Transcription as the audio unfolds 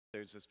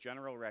there's this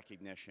general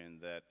recognition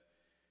that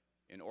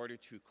in order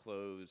to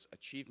close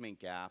achievement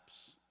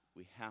gaps,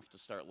 we have to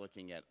start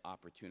looking at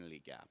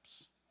opportunity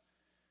gaps.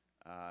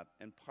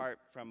 In part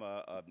from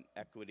an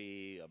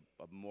equity,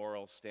 a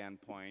moral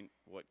standpoint,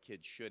 what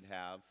kids should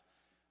have,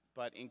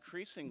 but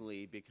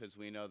increasingly because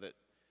we know that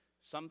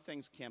some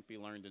things can't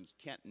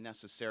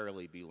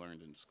necessarily be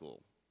learned in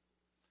school.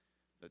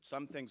 That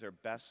some things are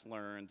best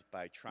learned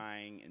by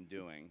trying and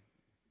doing.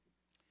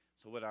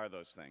 So what are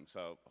those things?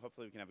 So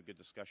hopefully we can have a good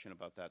discussion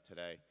about that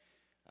today.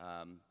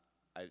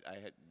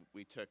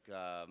 We took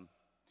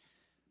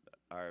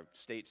our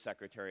State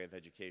Secretary of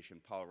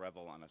Education, Paul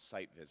Revel, on a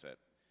site visit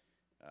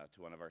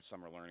to one of our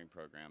summer learning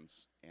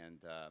programs. And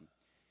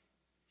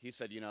he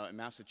said, you know, in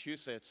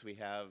Massachusetts, we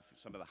have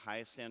some of the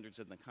highest standards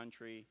in the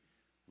country.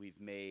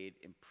 We've made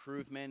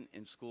improvement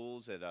in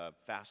schools at a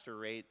faster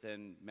rate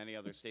than many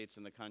other states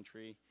in the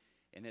country.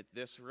 And at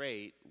this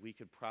rate, we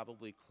could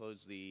probably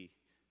close the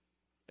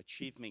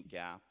achievement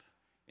gap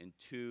in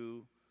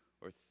 200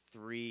 or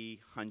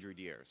 300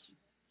 years.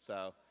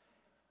 So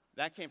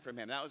that came from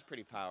him. That was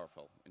pretty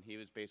powerful. And he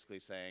was basically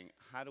saying,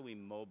 how do we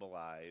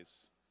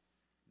mobilize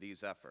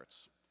these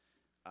efforts?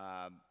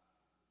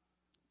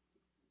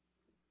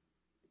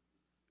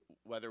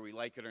 Whether we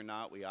like it or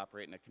not, we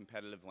operate in a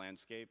competitive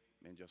landscape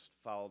and just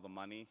follow the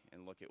money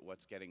and look at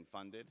what's getting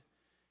funded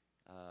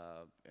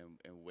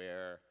and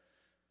where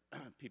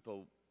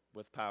people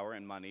with power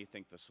and money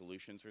think the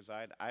solutions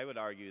reside. I would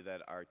argue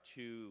that our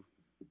two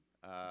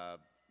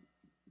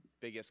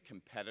biggest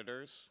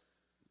competitors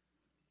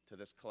to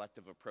this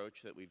collective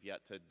approach that we've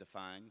yet to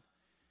define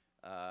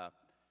are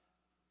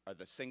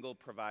the single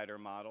provider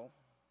model,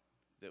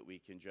 that we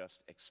can just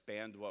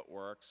expand what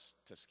works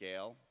to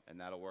scale and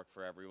that'll work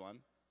for everyone,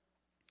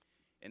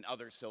 and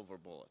other silver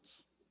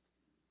bullets.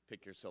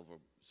 Pick your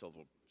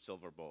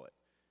silver bullet,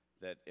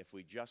 that if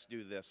we just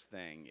do this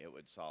thing, it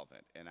would solve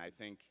it. And I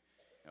think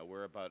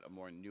we're about a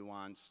more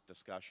nuanced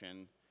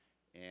discussion,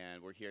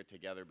 and we're here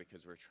together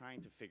because we're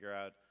trying to figure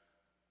out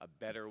a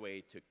better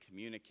way to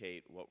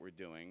communicate what we're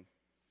doing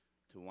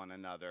to one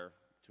another,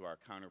 to our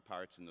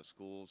counterparts in the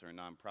schools or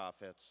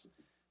nonprofits,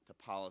 to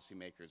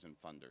policymakers and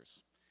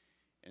funders.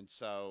 And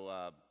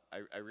so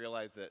I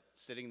realize that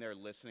sitting there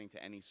listening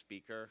to any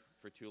speaker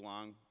for too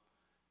long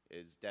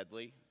is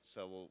deadly,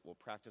 so we'll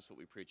practice what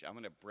we preach. I'm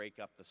going to break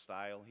up the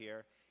style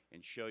here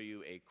and show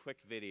you a quick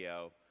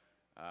video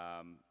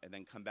and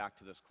then come back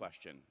to this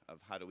question of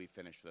how do we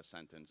finish the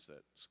sentence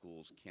that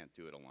schools can't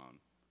do it alone.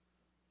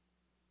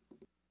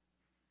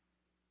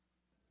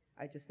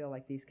 I just feel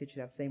like these kids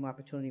should have the same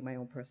opportunity my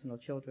own personal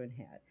children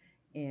had.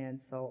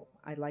 And so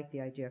I like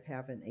the idea of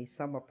having a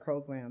summer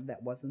program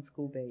that wasn't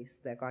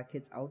school-based, that got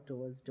kids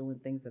outdoors doing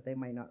things that they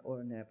might not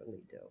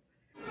ordinarily do.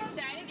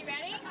 Excited? You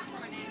ready?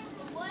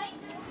 What?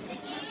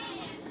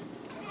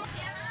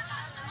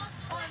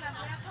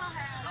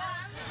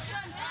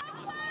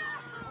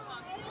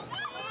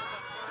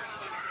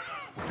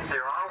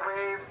 There are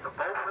waves, the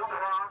boat will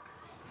rock,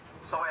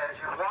 so as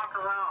you walk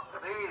around,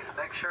 please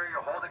make sure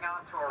you're holding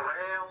on to a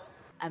rail.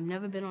 I've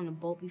never been on a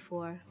boat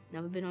before,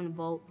 never been on a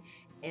boat,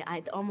 and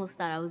I almost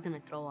thought I was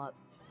gonna throw up.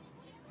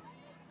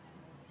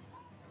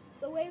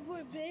 The waves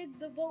were big,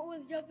 the boat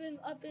was jumping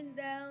up and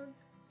down.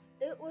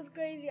 It was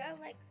crazy. I was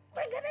like,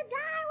 we're gonna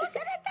die, we're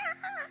gonna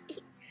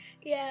die!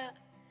 Yeah,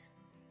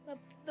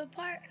 the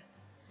part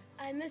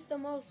I missed the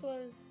most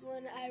was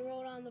when I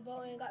rode on the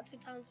boat and got to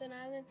Thompson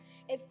Island.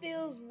 It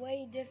feels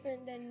way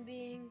different than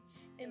being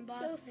in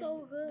Boston. It feels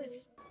so good.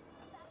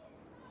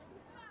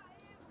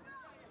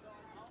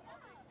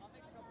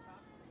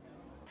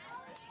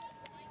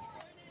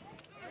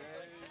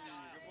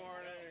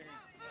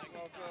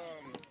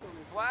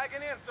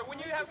 Flagging in. So when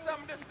you have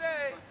something to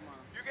say,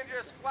 you can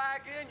just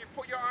flag in, you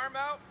put your arm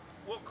out,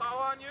 we'll call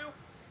on you.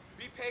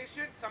 Be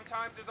patient.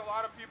 Sometimes there's a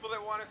lot of people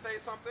that want to say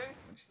something.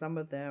 Some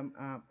of them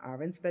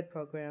are in SPED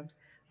programs.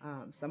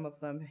 Some of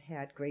them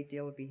had great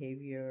deal of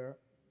behavior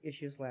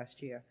issues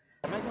last year.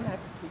 Am I going to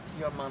have to speak to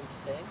your mom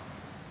today?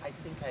 I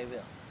think I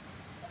will.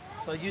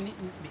 So you need,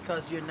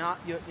 because you're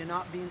not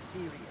being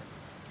serious.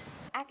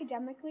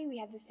 Academically, we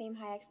had the same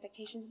high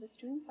expectations of the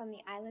students on the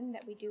island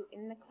that we do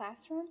in the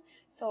classroom,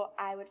 so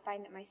I would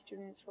find that my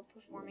students were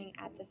performing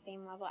at the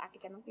same level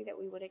academically that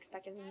we would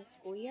expect in the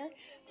school year,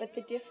 but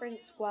the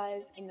difference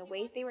was in the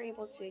ways they were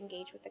able to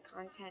engage with the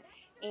content,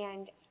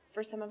 and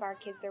for some of our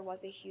kids there was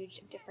a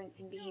huge difference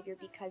in behavior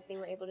because they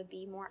were able to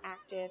be more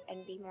active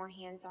and be more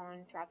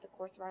hands-on throughout the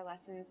course of our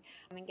lessons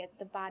and get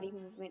the body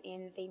movement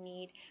in that they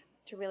need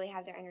to really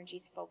have their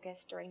energies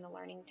focused during the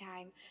learning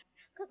time.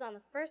 Because on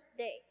the first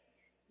day,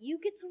 you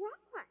get to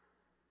rock climb.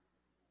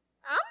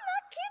 I'm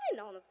not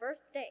kidding. On the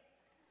first day,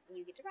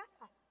 you get to rock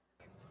climb.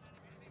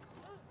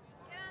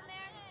 Get on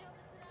there.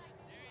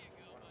 There you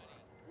go,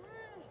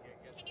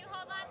 buddy. Can you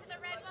hold on to the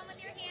red one with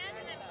your hand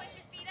and then push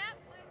your feet up?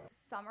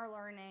 Summer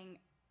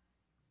learning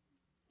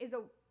is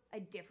a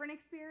different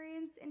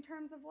experience in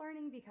terms of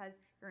learning because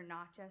you're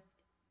not just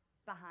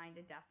behind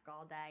a desk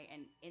all day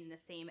and in the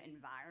same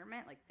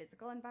environment, like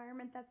physical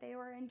environment that they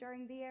were in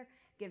during the year,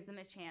 gives them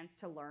a chance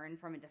to learn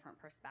from a different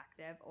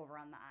perspective over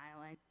on the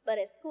island. But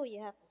at school,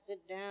 you have to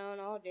sit down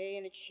all day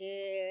in a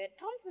chair. At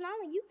Thompson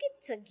Island, you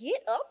get to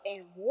get up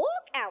and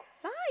walk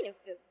outside and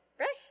feel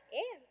fresh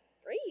air,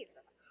 breeze.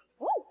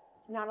 Woo!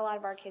 Not a lot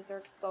of our kids are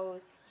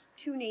exposed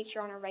to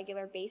nature on a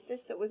regular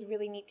basis, so it was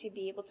really neat to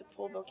be able to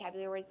pull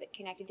vocabulary words that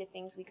connected to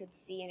things we could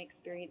see and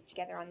experience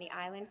together on the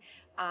island,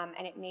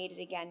 and it made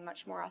it, again,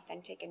 much more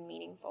authentic and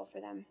meaningful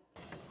for them.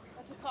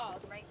 What's it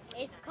called, right?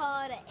 It's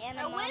called an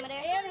anemometer.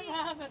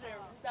 Anemometer.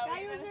 Is that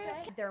what you're going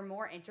to say? They're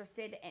more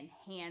interested in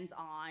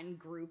hands-on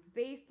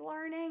group-based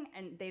learning,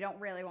 and they don't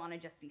really want to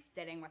just be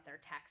sitting with their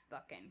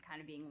textbook and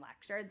kind of being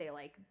lectured. They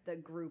like the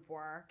group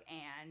work,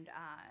 and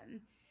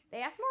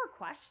they ask more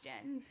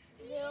questions.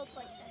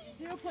 0.7.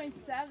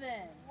 0.7.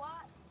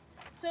 What?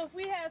 So if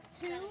we have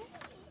 2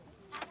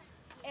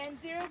 and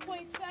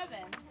 0.7,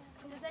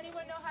 does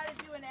anyone know how to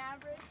do an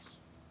average?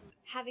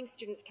 Having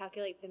students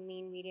calculate the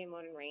mean, median,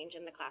 mode, and range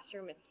in the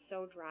classroom, it's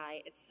so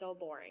dry, it's so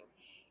boring.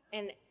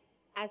 And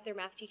as their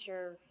math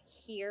teacher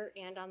here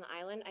and on the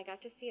island, I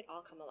got to see it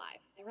all come alive.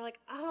 They were like,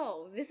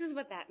 oh, this is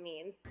what that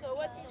means. So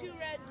what's 2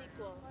 reds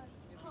equal?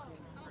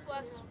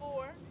 Plus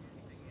 4.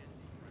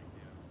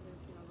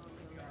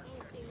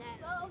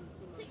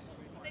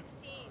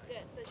 16.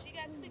 Good. So she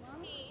got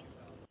 16.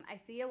 I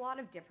see a lot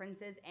of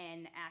differences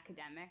in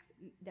academics,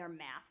 their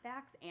math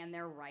facts and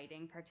their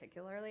writing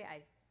particularly.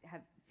 I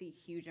see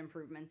huge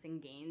improvements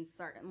and gains,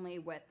 certainly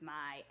with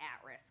my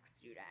at-risk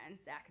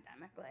students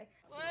academically.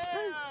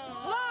 Whoa!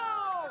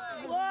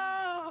 Whoa!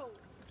 Whoa!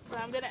 So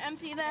I'm going to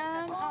empty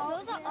them. Oh,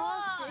 those are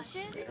all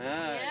fishes?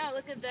 Yeah,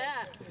 look at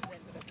that.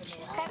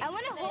 I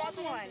want to hold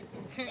one.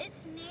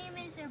 Its name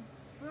is a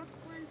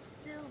Brooklyn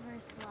Silver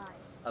Slide.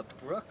 A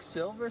brook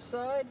silver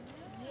side?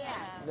 Yeah.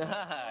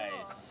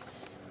 Nice.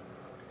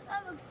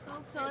 That looks so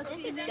cool. So let's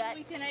see, then we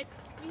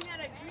had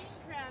a green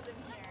crab in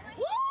here.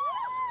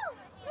 Woo!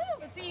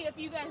 Let's see if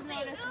you guys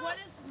notice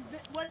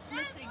what's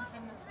missing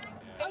from this green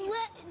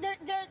crab.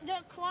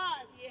 They're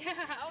claws. Yeah,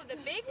 oh, the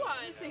big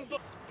ones.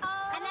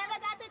 I never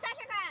got to touch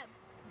a crab.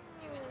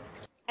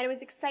 And it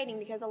was exciting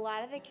because a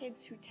lot of the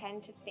kids who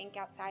tend to think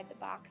outside the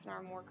box and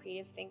are more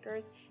creative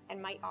thinkers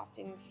and might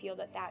often feel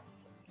that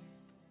that's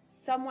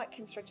somewhat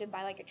constricted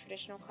by like a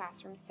traditional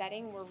classroom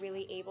setting, were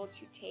really able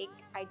to take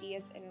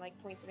ideas and like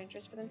points of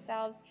interest for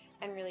themselves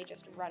and really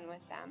just run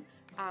with them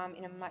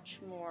in a much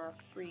more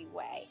free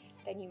way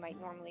than you might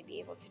normally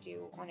be able to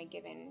do on a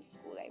given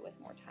school day with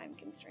more time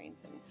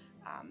constraints and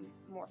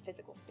more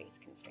physical space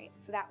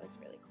constraints. So that was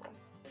really cool.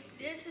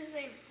 This is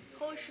a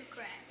horseshoe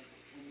crab.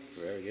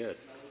 Very good.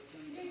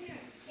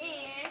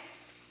 And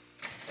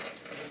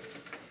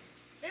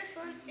this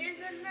one is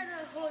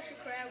another horseshoe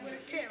crab with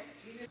a tail.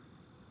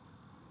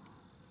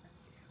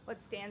 What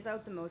stands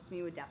out the most to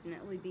me would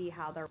definitely be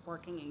how they're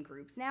working in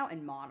groups now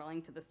and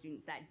modeling to the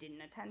students that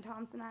didn't attend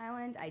Thompson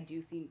Island. I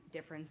do see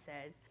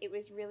differences. It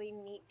was really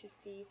neat to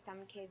see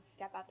some kids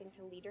step up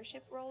into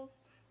leadership roles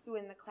who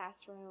in the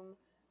classroom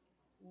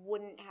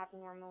wouldn't have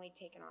normally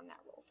taken on that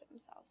role for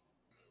themselves.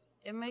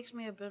 It makes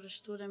me a better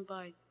student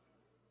by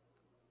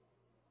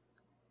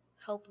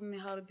helping me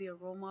how to be a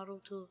role model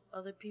to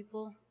other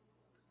people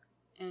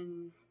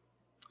and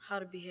how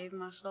to behave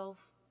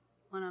myself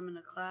when I'm in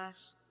a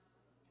class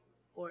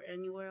or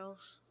anywhere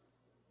else.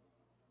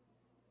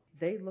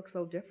 They look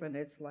so different.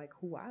 It's like,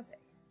 who are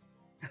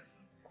they?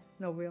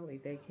 No, really,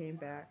 they came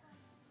back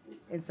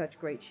in such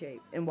great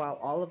shape. And while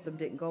all of them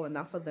didn't go,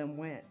 enough of them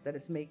went that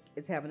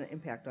it's having an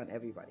impact on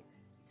everybody.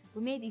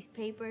 We made these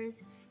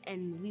papers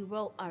and we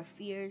wrote our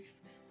fears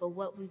for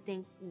what we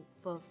think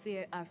our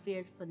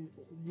fears for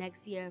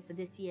next year, for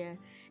this year,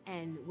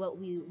 and what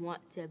we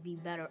want to be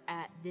better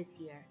at this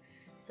year.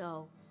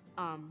 So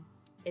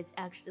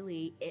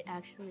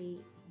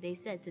they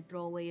said to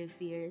throw away your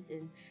fears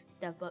and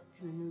step up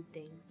to the new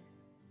things.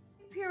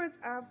 Parents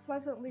are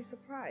pleasantly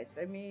surprised.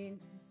 I mean,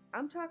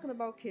 I'm talking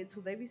about kids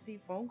who they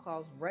received phone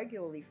calls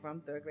regularly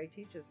from third grade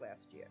teachers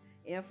last year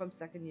and from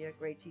second year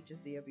grade teachers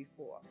the year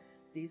before.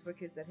 These were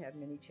kids that had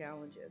many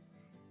challenges.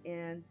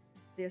 And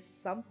there's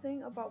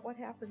something about what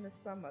happened this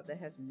summer that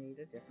has made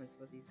a difference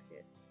for these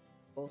kids,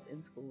 both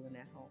in school and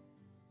at home.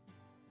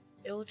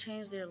 It will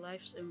change their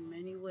lives in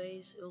many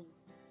ways.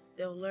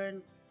 They'll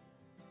learn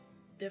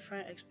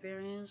different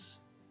experience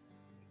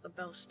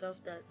about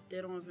stuff that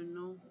they don't even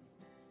know.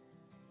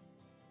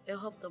 It'll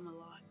help them a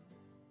lot.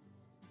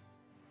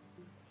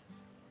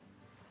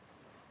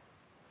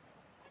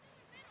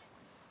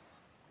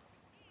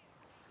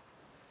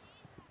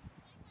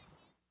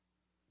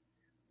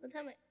 One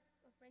time my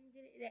friend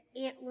did it,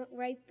 the ant went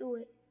right through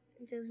it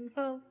into his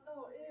mouth.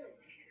 Oh, ew.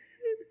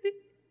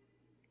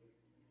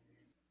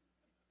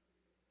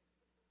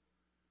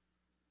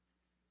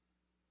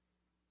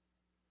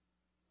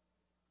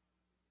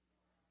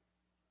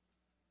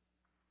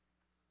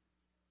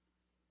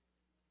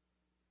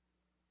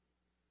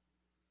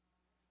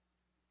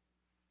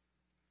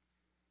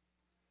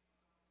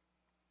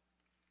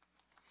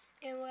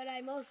 And what I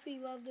mostly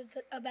loved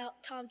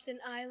about Thompson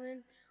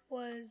Island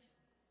was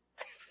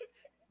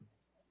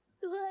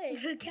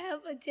What? the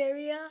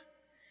cafeteria.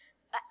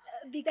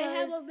 Because They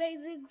have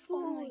amazing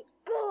Oh my food.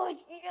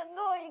 Gosh, you're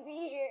annoying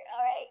me here.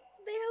 All right.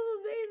 they have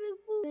amazing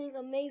food.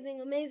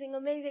 Amazing, amazing,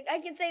 amazing. I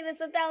can say this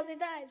 1,000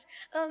 times.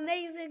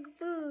 Amazing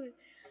food.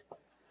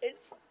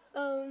 It's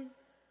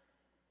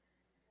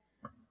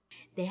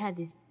They had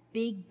this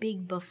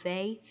big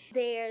buffet.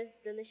 There's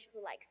delicious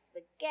food like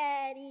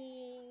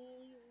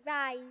spaghetti,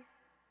 rice.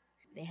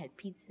 They had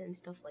pizza and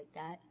stuff like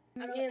that.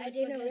 I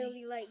didn't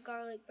really like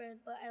garlic bread,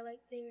 but I like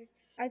theirs.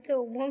 I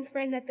told one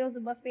friend that there was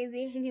a buffet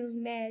there, and he was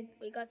mad.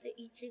 We got to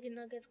eat chicken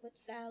nuggets with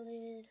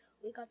salad.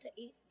 We got to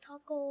eat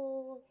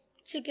tacos.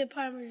 Chicken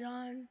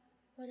parmesan.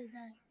 What is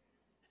that?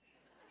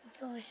 It's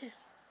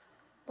delicious.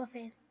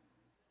 Buffet.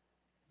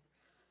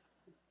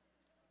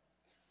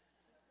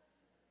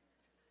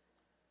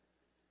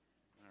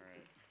 All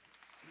right.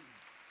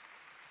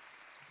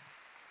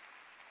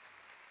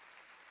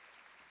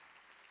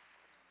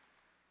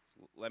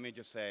 Let me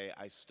just say,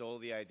 I stole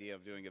the idea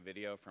of doing a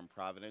video from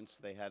Providence.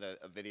 They had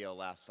a video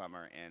last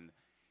summer, and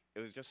it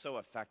was just so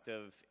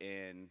effective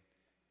in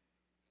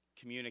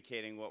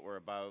communicating what we're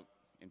about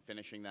and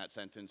finishing that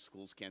sentence,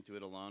 schools can't do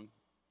it alone.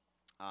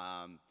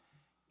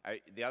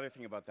 The other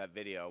thing about that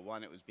video,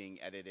 one, it was being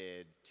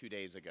edited 2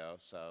 days ago,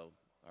 so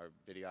our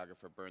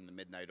videographer burned the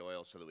midnight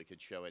oil so that we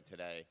could show it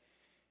today.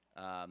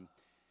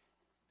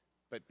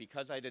 But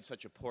because I did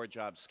such a poor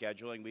job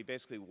scheduling, we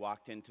basically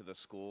walked into the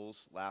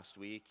schools last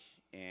week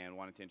and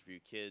wanted to interview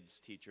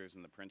kids, teachers,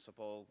 and the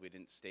principal. We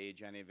didn't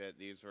stage any of it.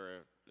 It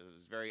was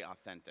very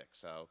authentic.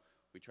 So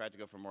we tried to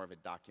go for more of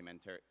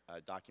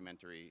a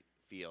documentary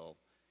feel,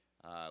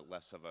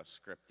 less of a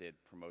scripted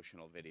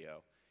promotional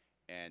video.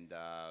 And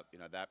you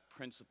know, that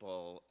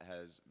principal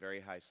has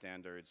very high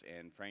standards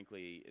and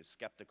frankly is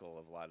skeptical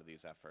of a lot of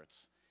these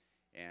efforts.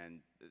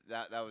 And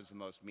that was the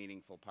most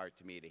meaningful part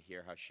to me, to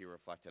hear how she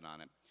reflected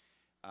on it.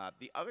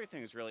 The other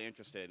thing is really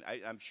interesting.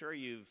 I'm sure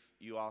you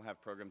all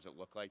have programs that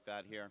look like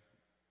that here.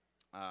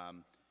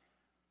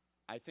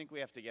 I think we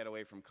have to get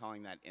away from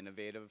calling that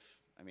innovative.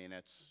 I mean,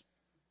 it's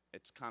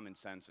common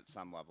sense at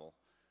some level.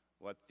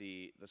 What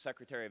the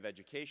Secretary of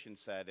Education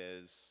said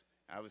is,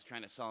 I was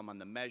trying to sell him on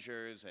the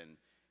measures and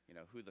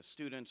who the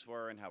students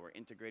were and how we're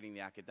integrating the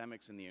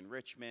academics and the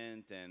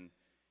enrichment. And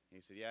he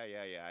said, yeah,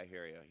 I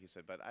hear you. He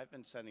said, but I've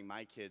been sending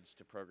my kids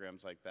to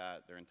programs like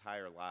that their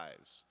entire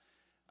lives.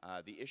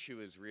 The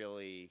issue is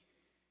really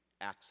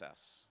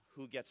access.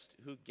 Who gets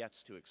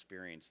to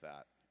experience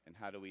that? And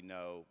how do we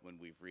know when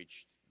we've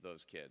reached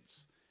those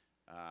kids?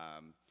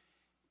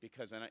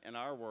 Because in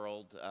our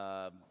world,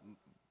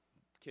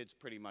 kids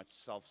pretty much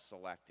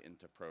self-select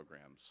into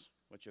programs,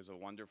 which is a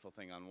wonderful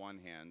thing on one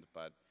hand,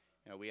 but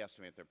we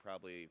estimate that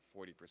probably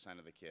 40%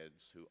 of the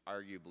kids who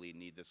arguably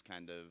need this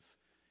kind of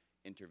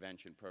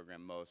intervention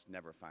program most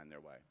never find their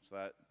way.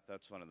 So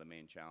that's one of the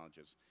main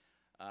challenges.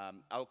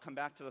 I'll come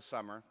back to the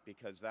summer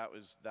because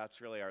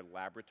that's really our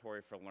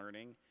laboratory for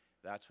learning.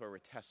 That's where we're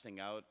testing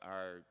out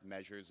our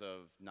measures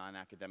of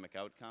non-academic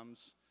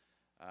outcomes.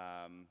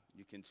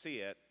 You can see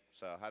it,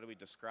 so how do we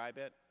describe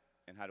it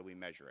and how do we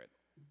measure it?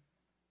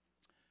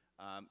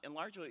 And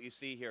largely what you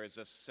see here is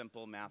this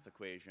simple math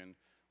equation.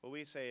 What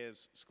we say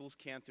is schools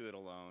can't do it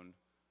alone.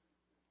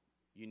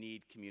 You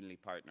need community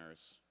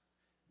partners.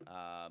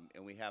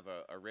 And we have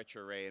a rich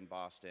array in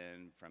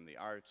Boston, from the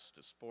arts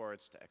to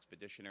sports to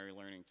expeditionary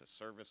learning to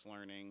service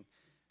learning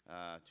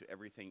to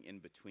everything in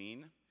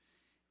between.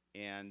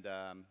 And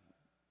on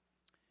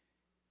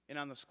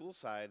the school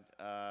side,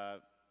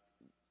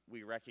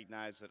 we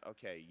recognize that,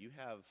 okay, you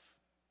have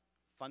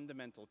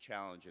fundamental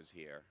challenges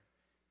here.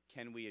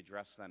 Can we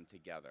address them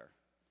together?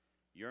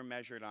 You're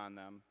measured on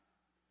them.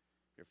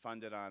 You're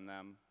funded on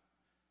them.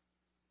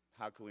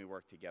 How can we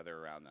work together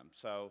around them?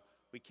 So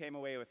we came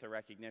away with the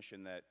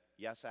recognition that,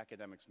 yes,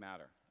 academics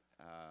matter.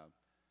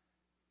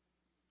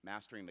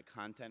 Mastering the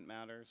content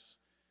matters.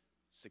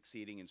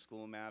 Succeeding in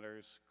school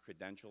matters.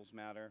 Credentials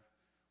matter.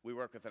 We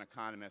work with an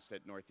economist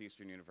at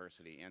Northeastern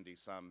University, Andy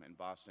Sum in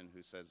Boston,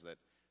 who says that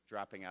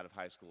dropping out of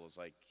high school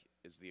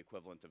is the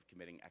equivalent of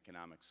committing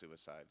economic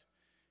suicide.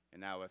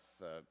 And now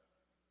with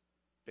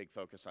big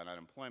focus on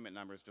unemployment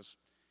numbers,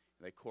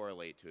 they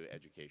correlate to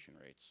education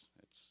rates,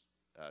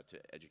 to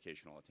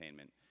educational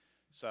attainment.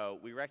 So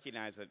we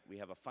recognize that we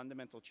have a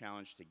fundamental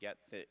challenge to get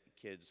the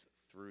kids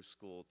through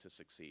school to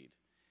succeed.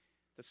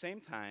 At the same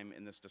time,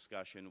 in this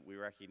discussion, we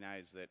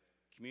recognize that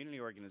community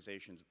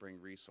organizations bring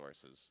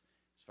resources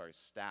as far as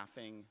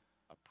staffing,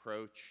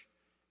 approach,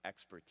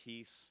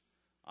 expertise,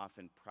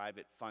 often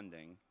private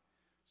funding.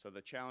 So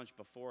the challenge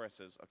before us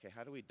is, okay,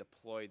 how do we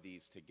deploy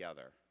these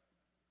together?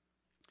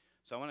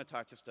 So I want to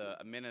talk just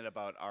a minute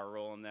about our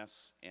role in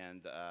this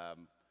and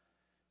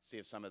see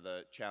if some of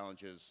the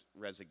challenges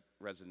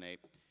resonate.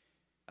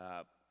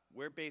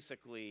 We're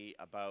basically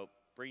about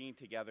bringing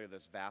together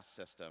this vast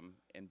system.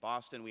 In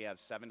Boston, we have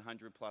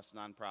 700 plus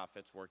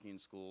nonprofits working in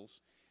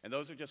schools, and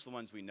those are just the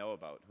ones we know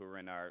about who are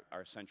in our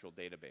central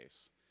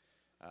database.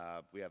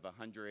 We have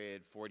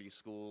 140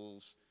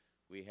 schools.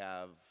 We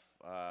have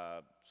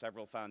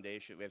several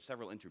foundations. We have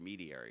several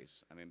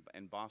intermediaries. I mean,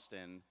 in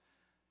Boston,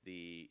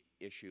 the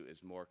issue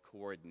is more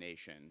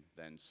coordination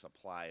than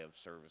supply of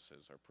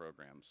services or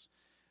programs.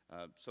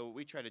 So what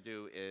we try to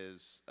do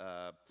is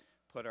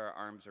put our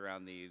arms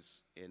around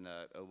these in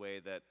a way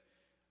that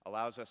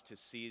allows us to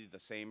see the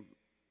same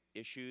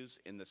issues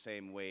in the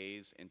same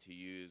ways and to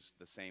use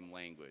the same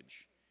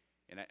language.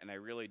 And I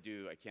really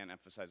do, I can't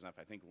emphasize enough,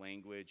 I think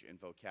language and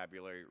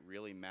vocabulary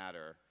really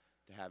matter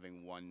to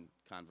having one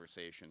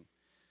conversation.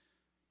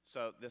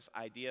 So this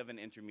idea of an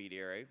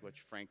intermediary,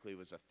 which frankly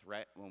was a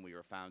threat when we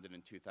were founded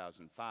in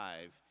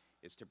 2005,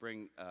 is to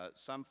bring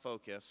some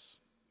focus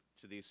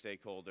to these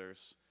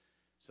stakeholders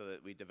so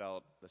that we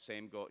develop the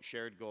same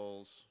shared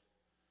goals,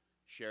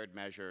 shared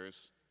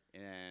measures,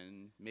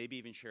 and maybe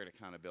even shared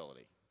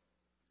accountability.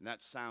 And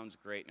that sounds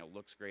great and it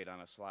looks great on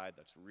a slide.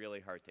 That's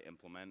really hard to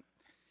implement.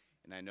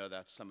 And I know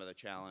that's some of the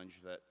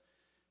challenge that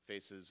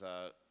faces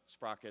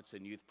Sprockets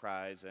and Youth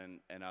Prize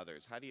and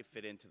others. How do you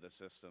fit into the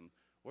system?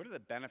 What are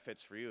the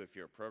benefits for you if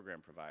you're a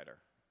program provider?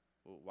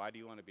 Well, why do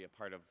you want to be a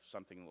part of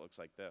something that looks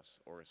like this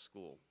or a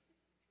school?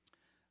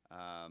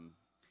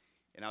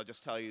 And I'll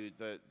just tell you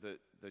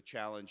the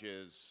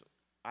challenges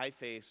I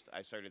faced.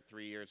 I started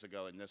 3 years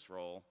ago in this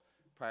role.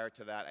 Prior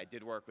to that, I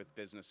did work with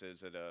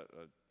businesses at it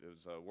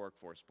was a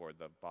workforce board,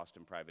 the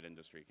Boston Private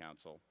Industry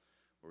Council,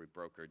 where we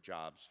brokered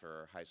jobs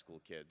for high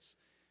school kids.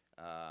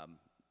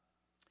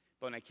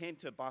 But when I came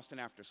to Boston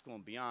After School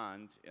and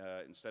Beyond,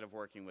 instead of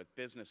working with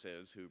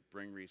businesses who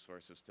bring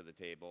resources to the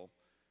table,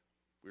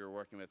 we were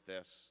working with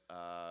this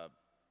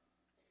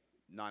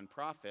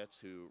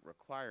nonprofits who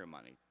require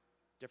money.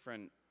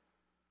 Different,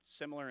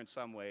 similar in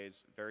some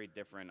ways, very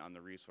different on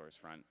the resource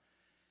front.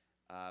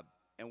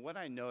 And what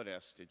I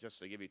noticed, just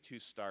to give you two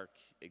stark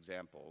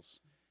examples,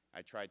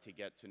 I tried to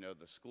get to know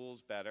the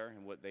schools better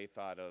and what they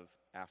thought of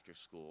after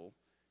school,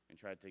 and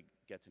tried to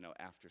get to know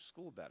after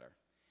school better.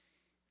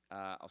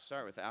 I'll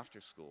start with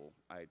after school.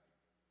 I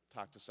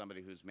talked to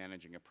somebody who's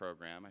managing a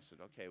program. I said,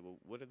 okay, well,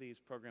 what do these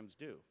programs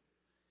do?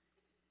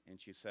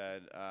 And she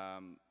said,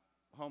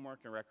 homework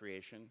and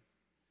recreation.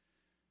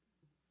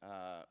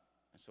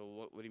 So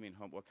what do you mean,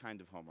 what kind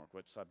of homework?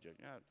 What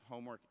subject? Yeah,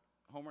 homework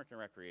and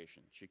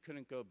recreation. She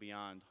couldn't go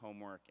beyond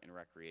homework and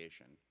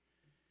recreation.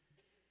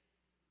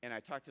 And I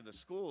talked to the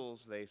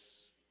schools. They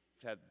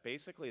had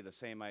basically the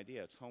same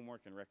idea. It's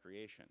homework and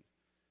recreation.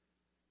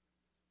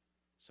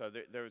 So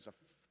there was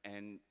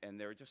and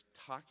they were just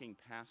talking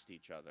past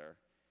each other,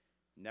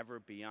 never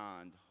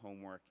beyond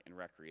homework and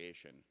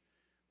recreation.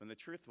 When the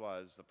truth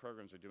was, the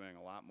programs are doing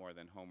a lot more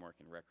than homework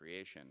and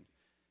recreation,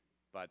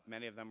 but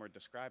many of them were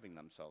describing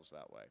themselves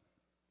that way.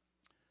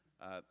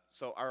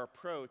 So our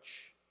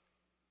approach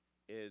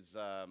is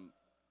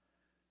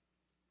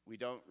we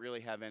don't really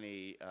have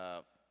any,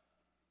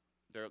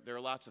 there are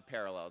lots of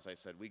parallels, I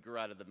said. We grew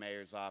out of the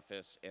mayor's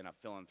office in a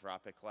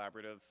philanthropic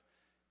collaborative,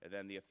 and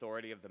then the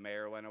authority of the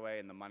mayor went away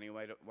and the money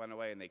went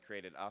away, and they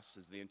created us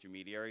as the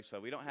intermediary. So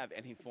we don't have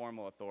any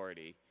formal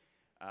authority.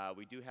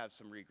 We do have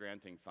some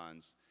re-granting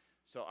funds.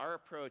 So our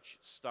approach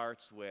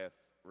starts with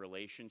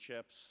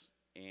relationships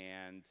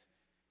and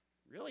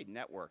really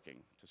networking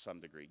to some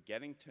degree.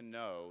 Getting to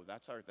know,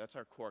 that's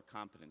our core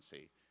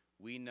competency.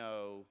 We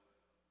know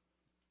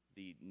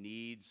the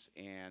needs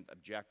and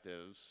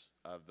objectives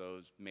of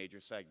those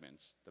major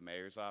segments, the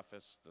mayor's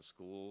office, the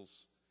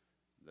schools,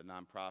 the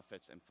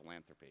nonprofits, and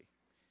philanthropy.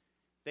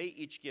 They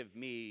each give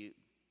me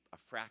a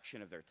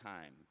fraction of their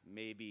time,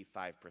 maybe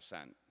 5%.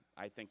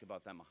 I think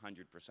about them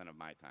 100% of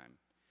my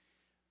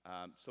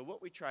time. So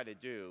what we try to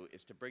do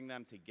is to bring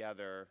them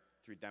together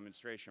through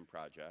demonstration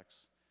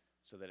projects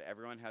so that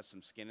everyone has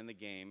some skin in the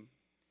game,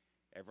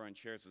 everyone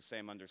shares the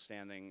same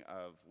understanding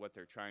of what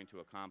they're trying to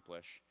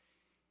accomplish,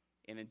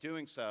 and in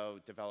doing so,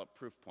 develop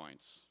proof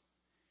points.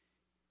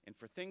 And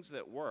for things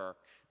that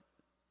work,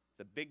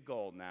 the big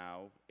goal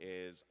now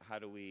is how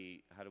do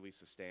we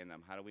sustain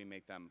them? How do we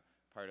make them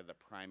part of the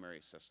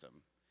primary system?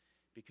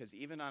 Because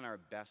even on our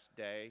best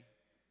day,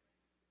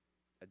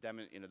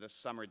 this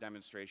summer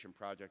demonstration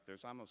project,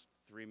 there's almost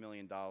 $3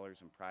 million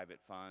in private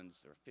funds.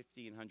 There are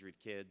 1,500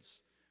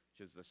 kids,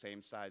 which is the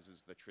same size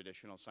as the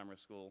traditional summer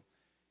school.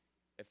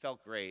 It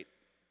felt great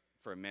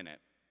for a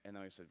minute, and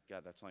then we said,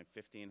 God, that's only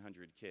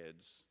 1,500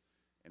 kids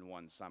in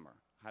one summer.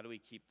 How do we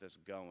keep this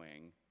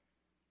going?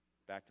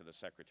 Back to the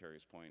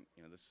secretary's point,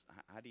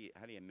 how do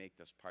you make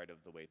this part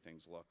of the way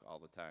things look all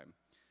the time?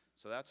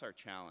 So that's our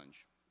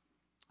challenge.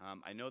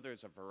 I know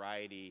there's a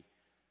variety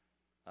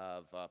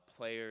of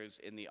players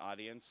in the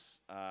audience.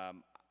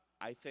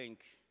 I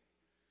think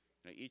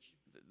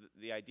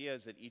the idea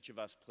is that each of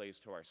us plays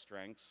to our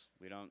strengths.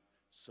 We don't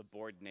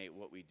subordinate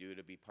what we do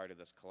to be part of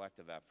this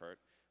collective effort,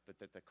 but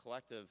that the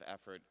collective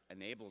effort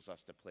enables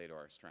us to play to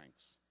our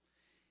strengths.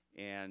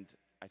 And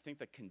I think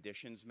the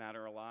conditions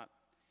matter a lot.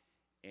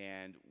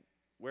 And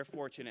we're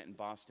fortunate in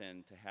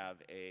Boston to have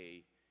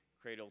a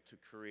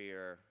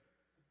cradle-to-career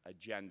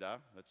agenda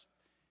that's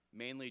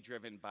mainly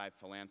driven by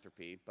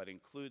philanthropy, but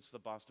includes the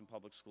Boston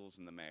Public Schools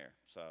and the mayor.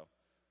 So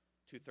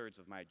 2/3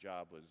 of my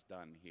job was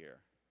done here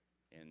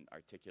in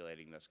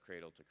articulating this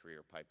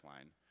cradle-to-career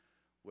pipeline,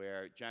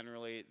 where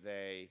generally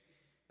they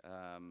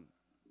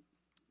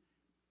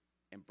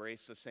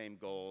embraced the same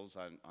goals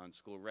on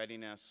school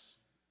readiness.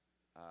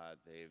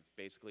 They've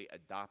basically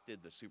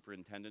adopted the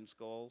superintendent's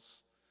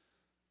goals,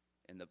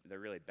 and they're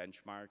really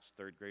benchmarks: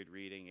 3rd grade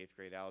reading, 8th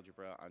grade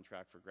algebra, on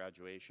track for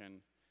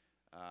graduation.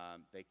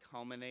 They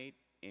culminate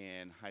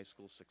in high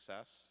school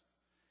success.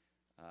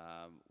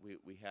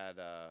 We had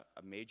a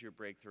major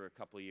breakthrough a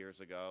couple of years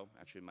ago.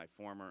 Actually, my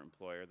former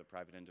employer, the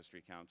Private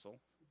Industry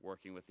Council,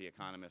 working with the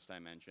economist I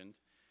mentioned,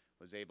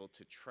 was able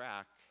to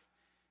track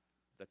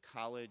the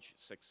college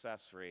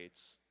success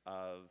rates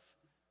of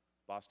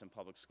Boston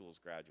Public Schools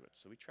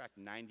graduates. So we tracked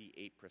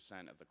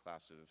 98% of the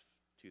class of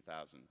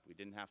 2000. We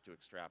didn't have to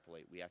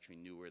extrapolate. We actually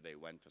knew where they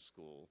went to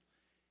school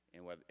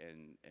and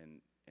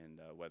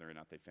whether or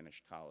not they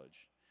finished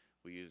college.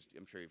 We used,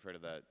 I'm sure you've heard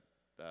of the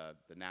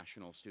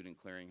National Student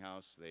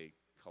Clearinghouse. They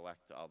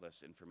collect all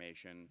this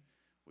information.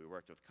 We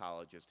worked with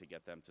colleges to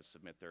get them to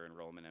submit their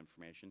enrollment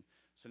information.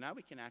 So now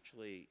we can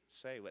actually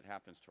say what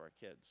happens to our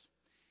kids.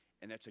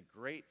 And it's a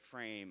great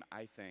frame,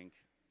 I think,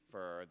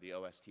 for the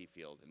OST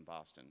field in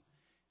Boston,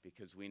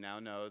 because we now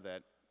know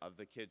that of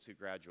the kids who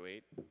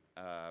graduate,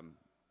 about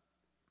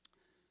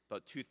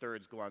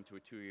 2/3 go on to a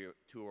 2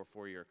 or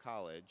 4-year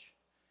college,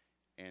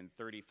 and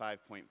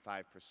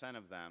 35.5%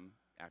 of them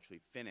actually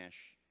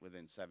finish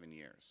within 7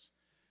 years.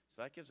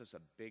 So that gives us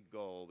a big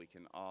goal we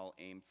can all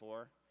aim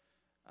for.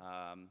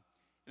 And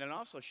it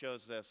also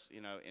shows this, you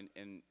know,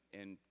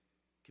 in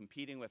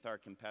competing with our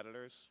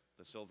competitors,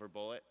 the silver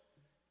bullet.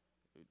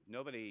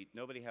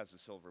 Nobody has a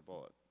silver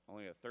bullet.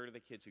 Only 1/3 of the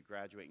kids who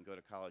graduate and go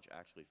to college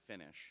actually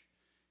finish.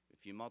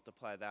 If you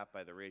multiply that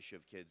by the ratio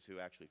of kids who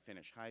actually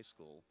finish high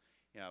school,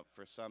 you know,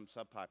 for some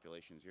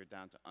subpopulations, you're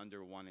down to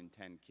under 1 in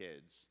 10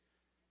 kids,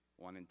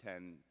 1 in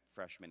 10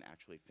 freshmen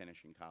actually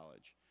finishing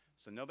college.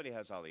 So nobody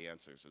has all the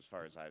answers as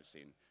far as I've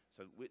seen.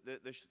 So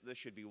this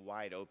should be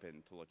wide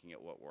open to looking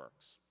at what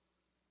works.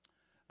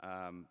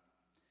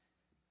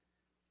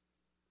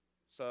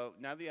 So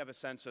now that you have a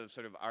sense of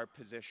sort of our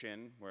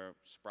position, where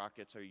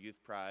Sprockets are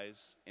Youth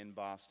Prize in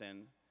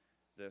Boston,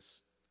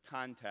 this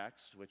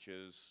context, which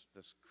is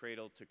this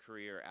cradle to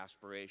career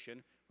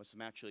aspiration, with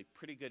some actually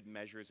pretty good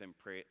measures in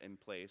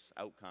place,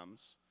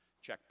 outcomes,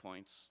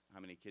 checkpoints, how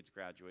many kids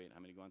graduate, how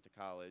many go on to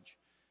college.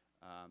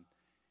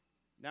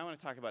 Now I want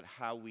to talk about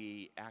how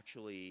we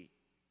actually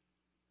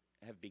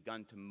have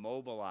begun to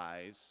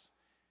mobilize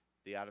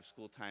the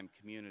out-of-school time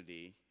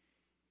community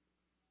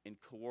in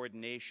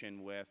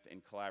coordination with,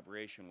 in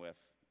collaboration with,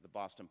 the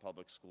Boston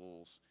Public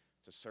Schools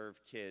to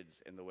serve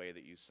kids in the way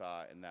that you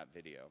saw in that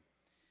video.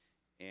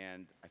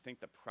 And I think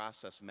the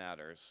process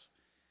matters.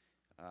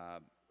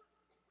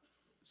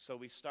 So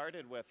we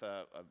started with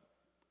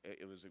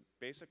it was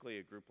basically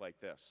a group like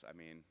this. I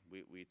mean,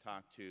 we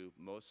talked to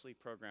mostly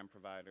program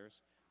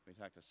providers. We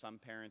talked to some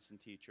parents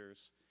and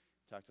teachers,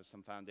 talked to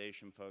some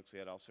foundation folks. We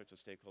had all sorts of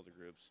stakeholder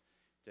groups,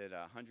 did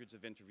hundreds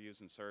of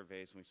interviews and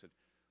surveys, and we said,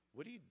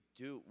 what do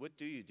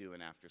you do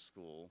in after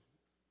school,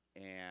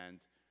 and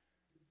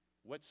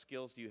what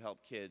skills do you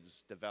help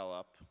kids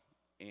develop,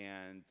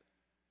 and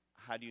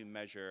how do you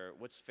measure,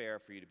 what's fair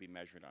for you to be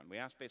measured on? We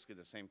asked basically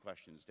the same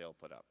questions Dale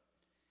put up.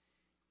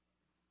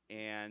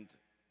 And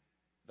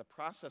the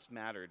process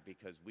mattered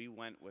because we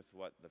went with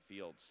what the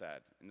field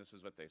said, and this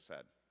is what they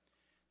said.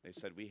 They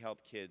said, we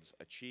help kids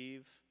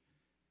achieve,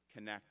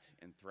 connect,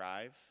 and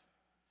thrive.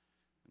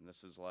 And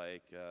this is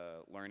like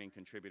learning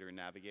contributor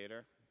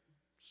navigator,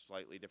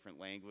 slightly different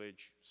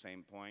language,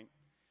 same point.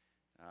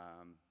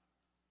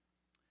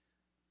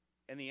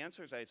 And the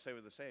answers, I'd say,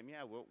 were the same.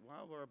 Yeah,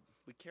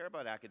 we care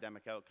about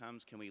academic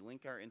outcomes. Can we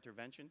link our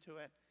intervention to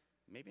it?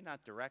 Maybe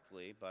not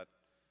directly, but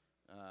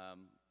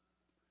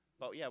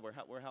yeah,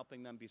 we're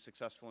helping them be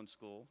successful in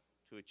school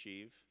to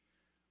achieve.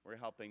 We're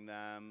helping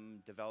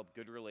them develop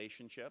good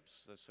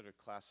relationships, that's sort of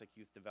classic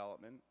youth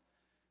development.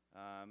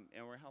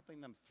 And we're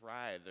helping them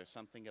thrive. There's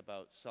something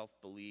about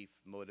self-belief,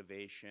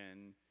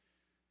 motivation,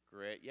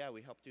 grit. Yeah,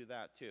 we help do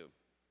that too.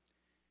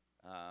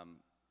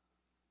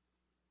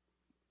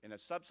 In a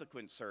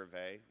subsequent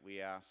survey,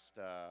 we asked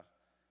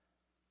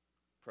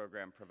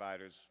program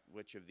providers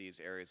which of these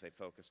areas they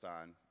focused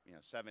on. You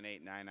know, 7,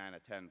 8, 9 out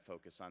of 10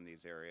 focus on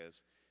these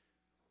areas.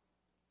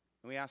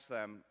 And we asked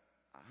them,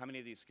 how many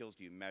of these skills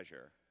do you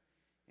measure?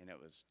 And it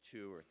was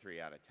 2 or 3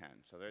 out of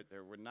 10. So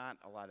there were not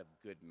a lot of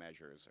good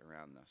measures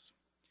around this.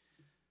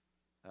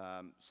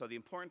 So the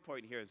important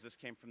point here is this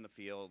came from the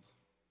field.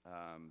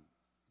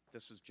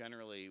 This is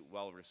generally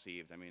well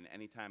received. I mean,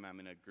 anytime I'm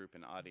in a group,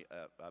 an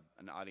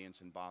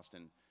audience in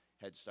Boston,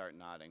 heads start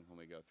nodding when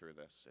we go through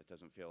this. It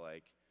doesn't feel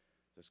like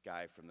this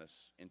guy from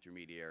this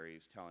intermediary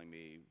is telling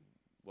me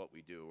what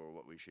we do or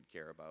what we should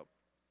care about.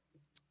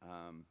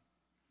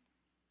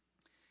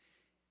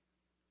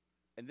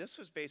 And this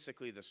was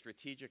basically the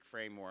strategic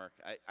framework.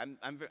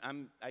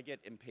 I get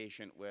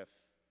impatient with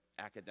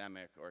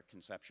academic or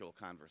conceptual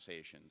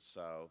conversations.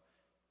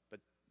 But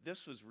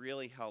this was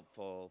really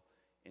helpful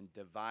in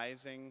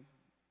devising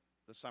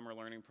the summer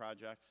learning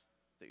project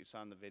that you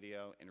saw in the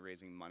video and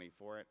raising money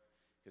for it,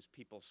 because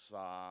people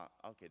saw,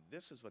 okay,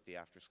 this is what the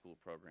after-school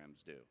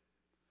programs do.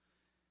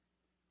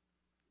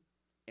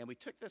 And we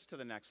took this to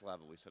the next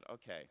level. We said,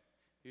 okay,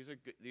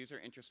 these are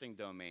interesting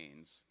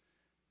domains,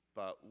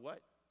 but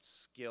what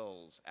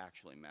skills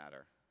actually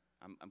matter?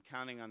 I'm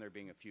counting on there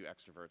being a few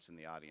extroverts in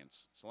the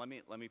audience. So let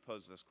me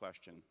pose this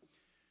question.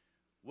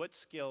 What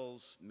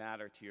skills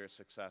matter to your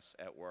success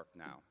at work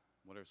now?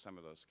 What are some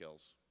of those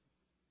skills?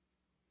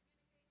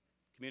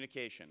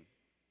 Communication.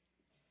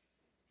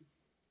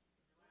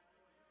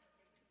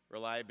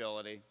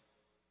 Reliability.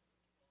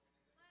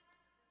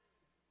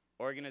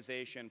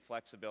 Organization,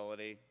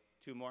 flexibility.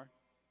 Two more?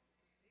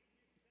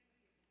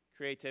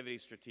 Creativity,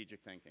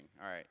 strategic thinking.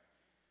 All right.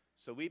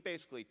 So we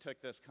basically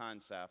took this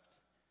concept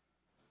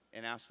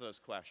and asked those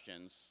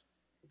questions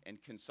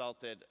and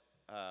consulted.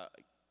 I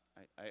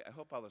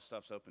hope all this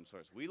stuff's open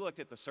source. We looked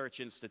at the Search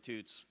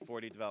Institute's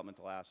 40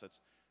 developmental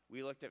assets.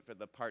 We looked at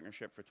the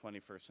Partnership for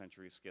 21st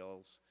Century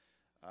Skills.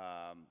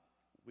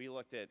 We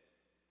looked at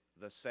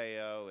the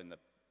SEO and the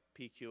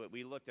PQ.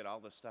 We looked at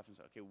all this stuff and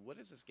said, okay, what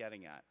is this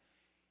getting at?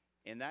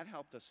 And that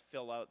helped us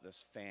fill out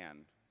this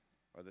fan,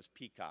 or this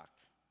peacock,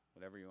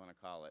 whatever you want to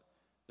call it.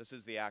 This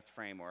is the ACT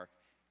framework.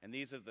 And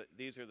these are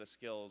the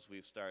skills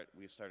we've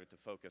started to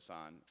focus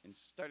on and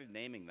started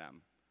naming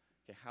them.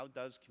 Okay, how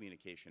does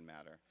communication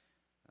matter?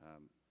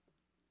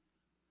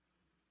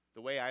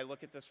 The way I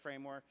look at this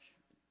framework,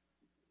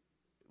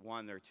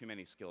 one, there are too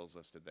many skills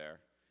listed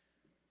there.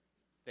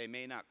 They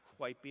may not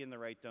quite be in the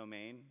right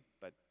domain,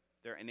 but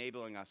they're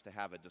enabling us to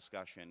have a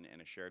discussion and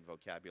a shared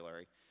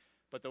vocabulary.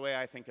 But the way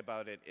I think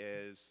about it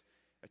is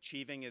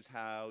achieving is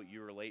how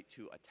you relate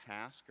to a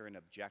task or an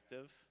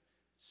objective,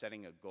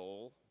 setting a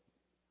goal,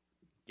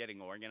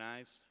 getting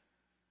organized.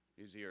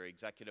 These are your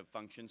executive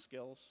function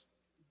skills.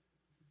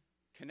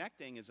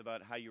 Connecting is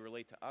about how you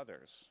relate to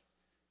others,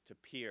 to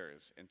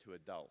peers, and to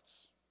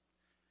adults.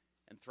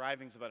 And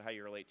thriving is about how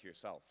you relate to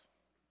yourself.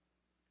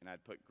 And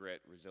I'd put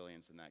grit,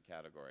 resilience in that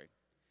category.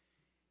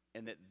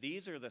 And that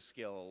these are the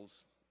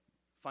skills,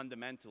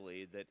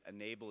 fundamentally, that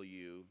enable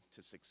you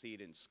to succeed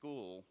in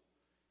school,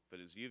 but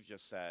as you've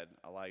just said,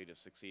 allow you to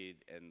succeed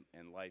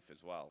in life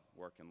as well,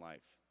 work and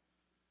life.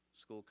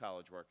 School,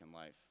 college, work, and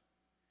life.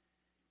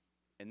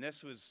 And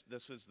this was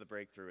the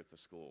breakthrough with the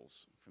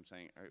schools, from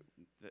saying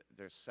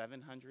there's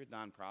 700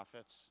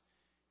 nonprofits,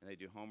 and they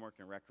do homework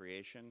and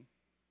recreation,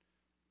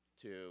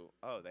 to,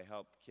 oh, they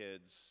help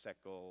kids set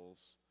goals.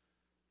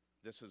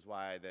 This is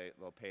why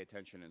they'll pay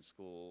attention in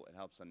school. It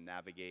helps them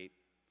navigate.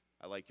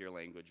 I like your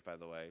language, by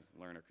the way,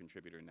 learner,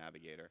 contributor,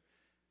 navigator.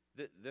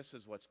 This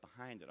is what's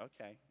behind it.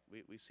 Okay,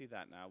 we see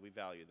that now. We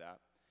value that.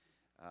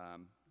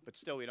 But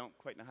still, we don't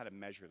quite know how to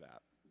measure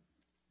that.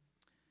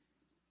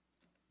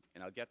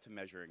 And I'll get to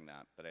measuring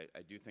that, but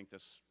I do think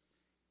this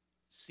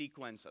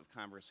sequence of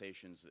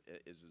conversations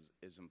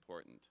is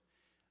important.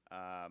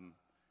 And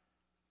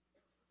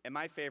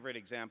my favorite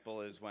example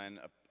is when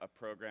a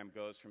program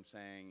goes from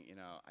saying, you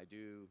know, I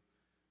do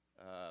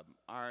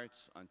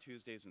arts on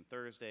Tuesdays and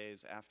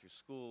Thursdays after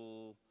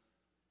school,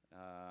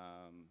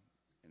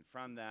 and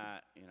from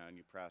that, you know, and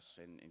you press,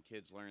 and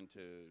kids learn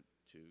to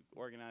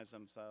organize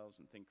themselves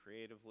and think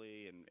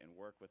creatively and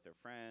work with their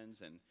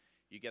friends, and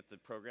you get the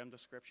program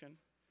description,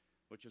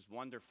 which is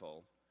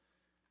wonderful.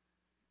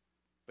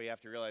 But you have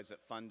to realize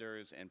that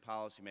funders and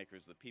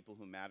policymakers, the people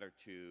who matter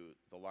to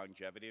the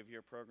longevity of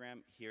your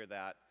program, hear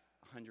that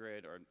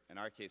 100, or in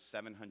our case,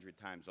 700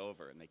 times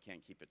over, and they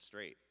can't keep it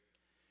straight.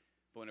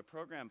 But when a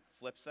program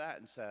flips that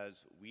and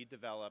says, we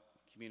develop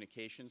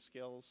communication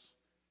skills,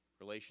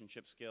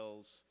 relationship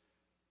skills,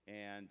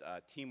 and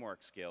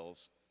teamwork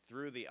skills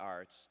through the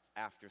arts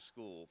after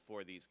school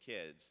for these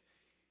kids,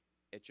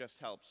 it just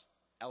helps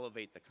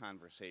elevate the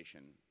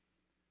conversation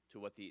to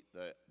what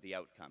the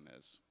outcome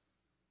is.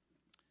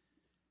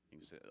 You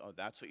can say, oh,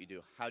 that's what you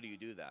do. How do you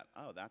do that?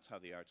 Oh, that's how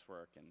the arts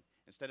work. And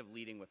instead of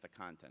leading with the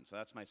content. So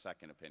that's my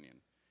second opinion.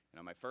 You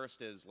know, my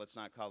first is, let's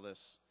not call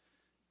this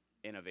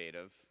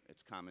innovative.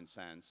 It's common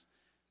sense.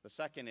 The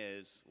second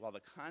is, while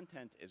the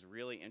content is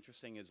really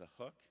interesting as a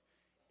hook,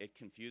 it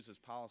confuses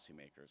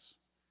policymakers.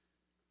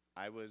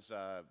 I was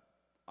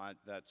on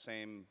that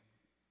same,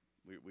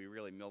 we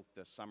really milked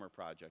this summer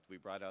project. We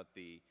brought out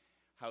the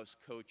House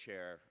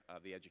co-chair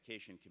of the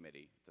Education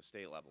Committee, the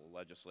state level,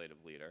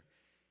 legislative leader,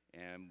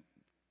 and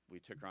we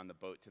took her on the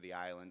boat to the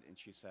island, and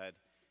she said,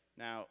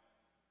 now,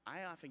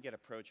 I often get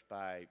approached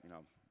by, you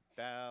know,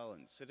 Bell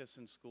and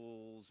citizen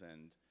schools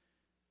and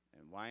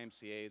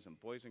YMCAs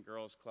and Boys and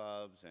Girls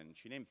Clubs, and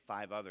she named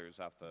 5 others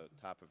off the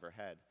top of her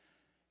head.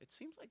 It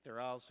seems like they're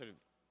all sort of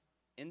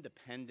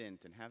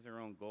independent and have their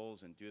own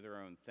goals and do their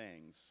own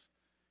things.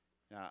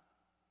 Now,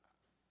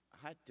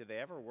 do they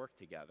ever work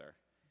together?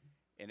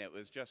 And it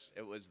was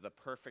the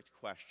perfect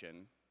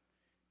question.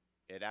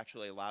 It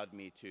actually allowed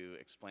me to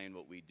explain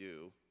what we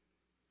do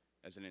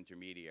as an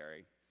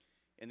intermediary.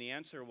 And the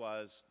answer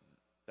was,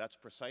 that's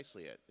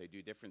precisely it. They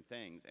do different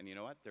things. And you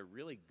know what? They're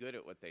really good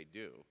at what they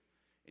do.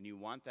 And you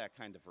want that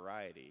kind of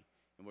variety.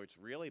 And what's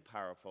really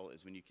powerful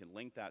is when you can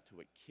link that to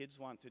what kids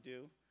want to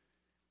do,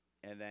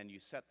 and then you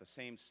set the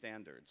same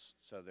standards.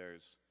 So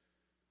there's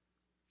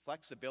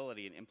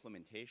flexibility in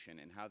implementation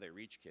and how they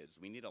reach kids.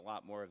 We need a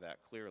lot more of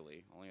that,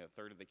 clearly. Only a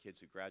third of the kids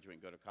who graduate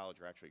and go to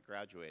college are actually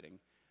graduating.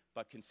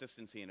 but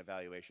consistency in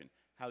evaluation.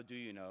 How do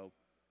you know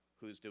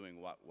who's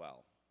doing what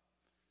well?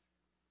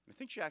 I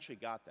think she actually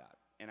got that.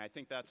 And I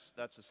think that's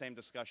the same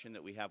discussion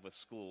that we have with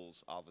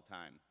schools all the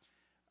time.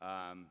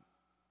 I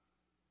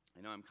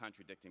know I'm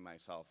contradicting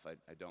myself.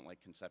 I don't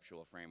like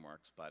conceptual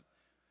frameworks, but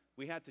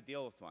we had to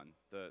deal with one.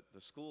 The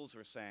schools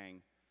were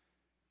saying,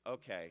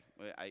 okay,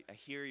 I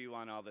hear you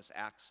on all this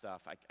ACT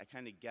stuff. I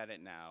kind of get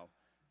it now,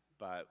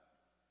 but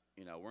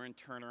you know, we're in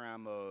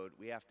turnaround mode.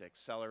 We have to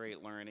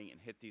accelerate learning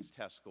and hit these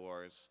test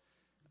scores.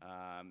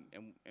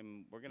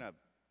 And we're going to,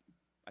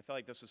 I feel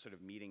like this is sort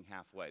of meeting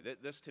halfway.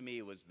 This to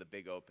me was the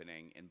big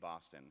opening in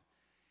Boston.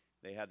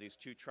 They had these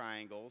two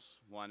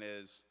triangles. One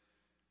is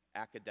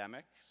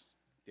academics.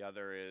 The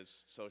other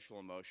is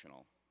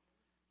social-emotional.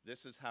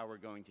 This is how we're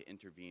going to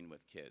intervene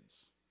with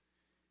kids.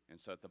 And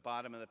so at the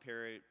bottom of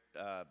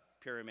the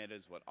pyramid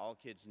is what all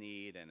kids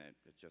need, and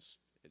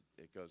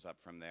it goes up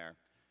from there.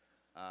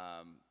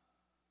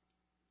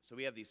 So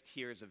we have these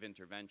tiers of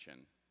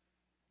intervention.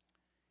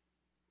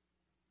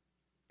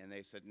 And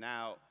they said,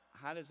 now,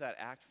 how does that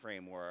ACT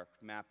framework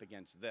map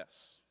against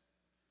this?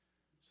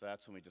 So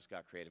that's when we just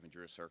got creative and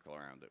drew a circle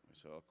around it.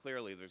 So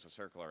clearly there's a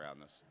circle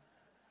around this.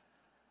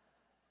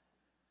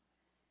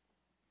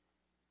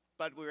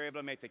 But we were able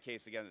to make the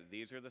case again that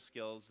these are the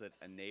skills that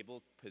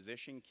enable,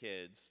 position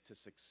kids to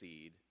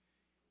succeed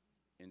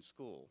in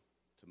school,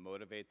 to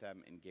motivate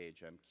them, engage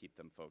them, keep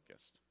them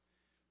focused.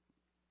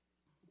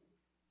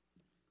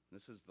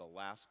 This is the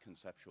last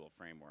conceptual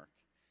framework.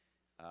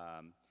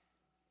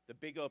 The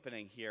big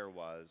opening here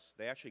was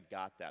they actually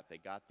got that. They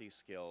got these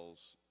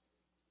skills.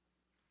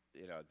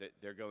 You know,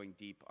 they're going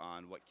deep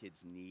on what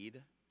kids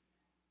need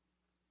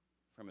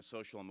from a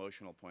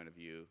social-emotional point of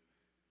view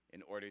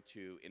in order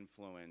to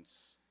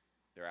influence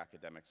their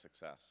academic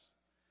success.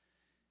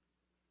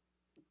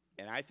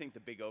 And I think the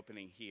big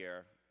opening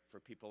here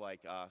for people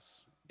like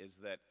us is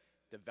that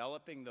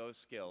developing those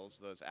skills,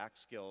 those ACT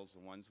skills, the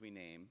ones we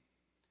name,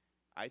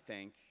 I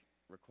think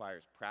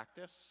requires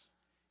practice,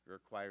 it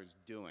requires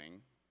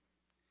doing,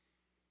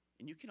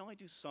 and you can only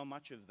do so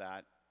much of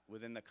that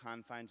within the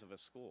confines of a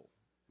school.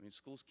 I mean,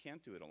 schools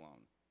can't do it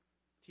alone.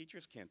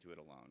 Teachers can't do it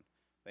alone.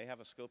 They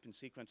have a scope and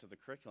sequence of the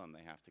curriculum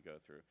they have to go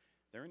through.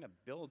 They're in a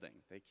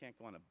building. They can't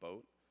go on a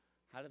boat.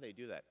 How do they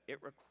do that?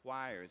 It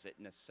requires, it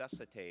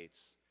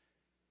necessitates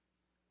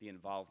the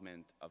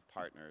involvement of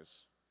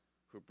partners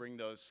who bring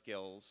those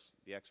skills,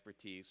 the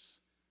expertise,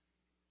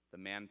 the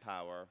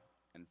manpower,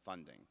 and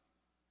funding.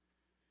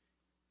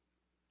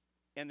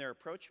 And their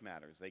approach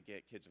matters. They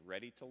get kids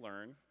ready to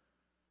learn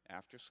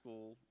after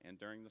school and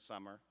during the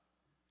summer,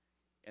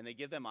 and they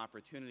give them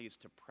opportunities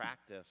to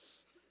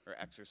practice or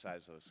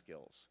exercise those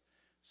skills.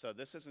 So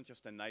this isn't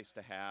just a nice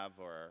to have,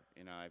 or,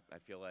 you know, I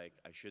feel like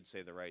I should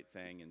say the right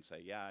thing and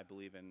say, yeah, I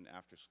believe in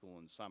after school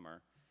and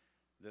summer.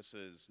 This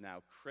is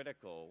now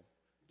critical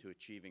to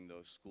achieving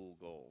those school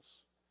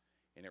goals.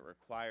 And it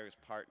requires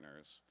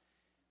partners.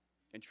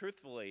 And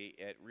truthfully,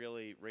 it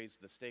really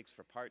raised the stakes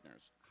for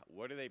partners.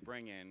 What do they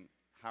bring in?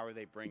 How are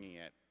they bringing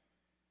it?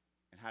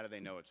 And how do they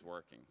know it's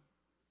working?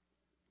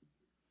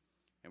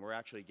 And we're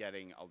actually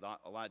getting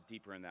a lot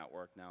deeper in that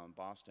work now in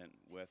Boston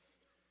with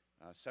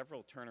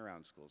several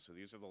turnaround schools. So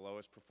these are the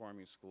lowest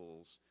performing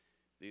schools.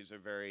 These are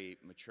very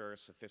mature,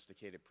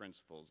 sophisticated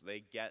principals.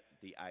 They get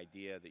the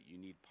idea that you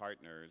need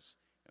partners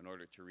in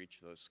order to reach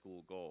those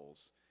school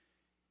goals.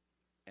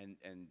 And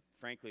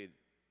frankly,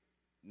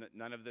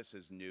 none of this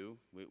is new.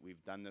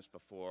 We've done this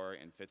before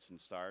in fits and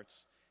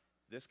starts.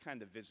 This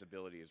kind of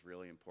visibility is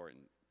really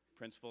important.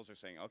 Principals are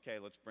saying, okay,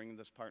 let's bring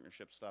this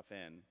partnership stuff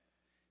in.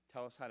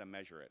 Tell us how to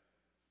measure it.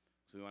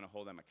 So we want to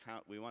hold them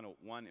account. We want to,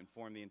 one,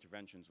 inform the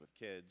interventions with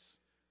kids.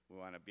 We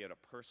want to be able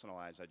to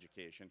personalize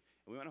education.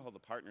 And we want to hold the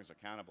partners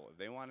accountable. If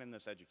they want in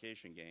this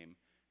education game,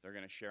 they're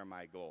going to share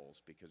my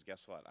goals, because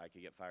guess what? I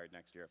could get fired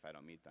next year if I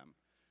don't meet them.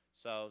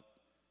 So,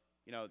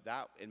 you know,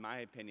 that, in my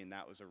opinion,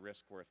 that was a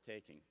risk worth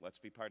taking. Let's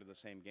be part of the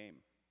same game.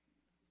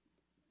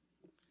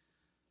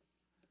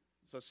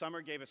 So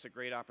summer gave us a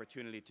great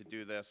opportunity to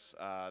do this.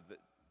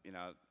 You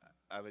know,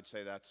 I would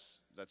say that's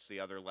the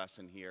other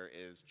lesson here,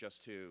 is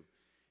just to,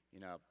 you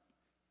know,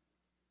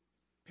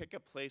 pick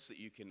a place that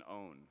you can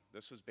own.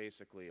 This was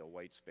basically a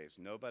white space.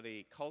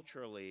 Nobody,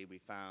 culturally, we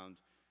found,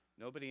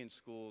 nobody in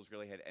schools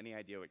really had any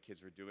idea what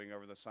kids were doing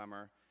over the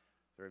summer.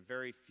 There were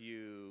very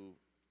few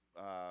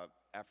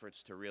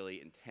efforts to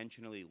really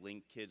intentionally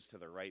link kids to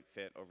the right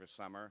fit over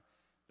summer.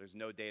 There's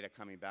no data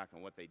coming back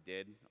on what they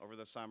did over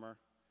the summer,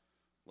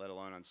 let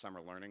alone on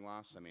summer learning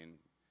loss. I mean,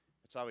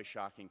 it's always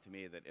shocking to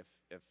me that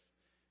if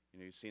you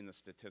know, you've seen the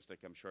statistic,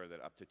 I'm sure,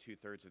 that up to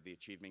 2/3 of the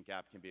achievement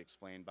gap can be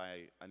explained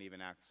by uneven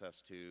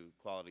access to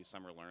quality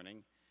summer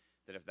learning,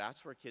 that if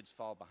that's where kids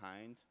fall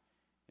behind,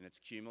 and it's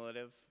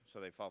cumulative, so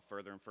they fall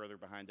further and further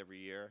behind every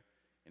year,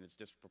 and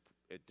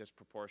it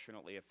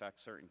disproportionately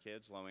affects certain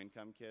kids,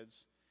 low-income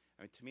kids,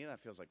 I mean, to me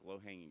that feels like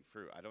low-hanging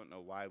fruit. I don't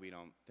know why we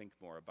don't think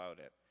more about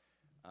it,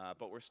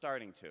 but we're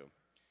starting to.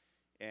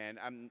 And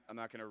I'm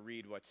not going to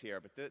read what's here,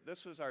 but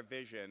this was our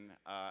vision.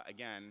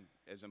 Again,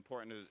 as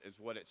important as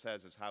what it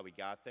says is how we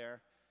got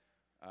there.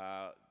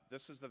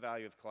 this is the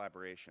value of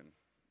collaboration.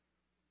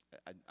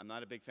 I'm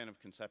not a big fan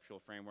of conceptual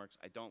frameworks.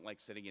 I don't like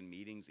sitting in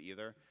meetings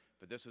either,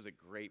 but this is a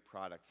great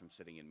product from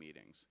sitting in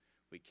meetings.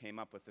 We came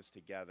up with this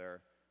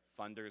together.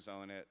 Funders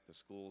own it, the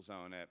schools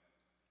own it,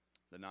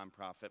 the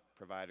nonprofit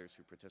providers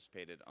who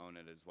participated own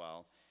it as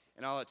well.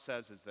 And all it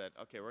says is that,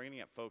 okay, we're going to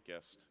get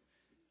focused.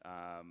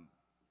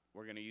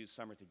 We're going to use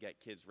summer to get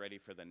kids ready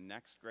for the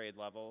next grade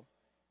level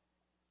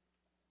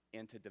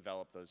and to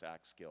develop those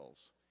ACT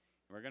skills.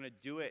 And we're going to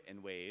do it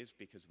in ways,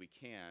 because we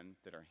can,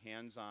 that are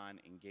hands-on,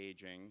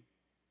 engaging,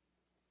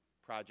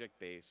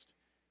 project-based.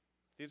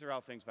 These are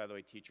all things, by the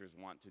way, teachers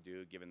want to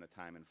do given the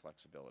time and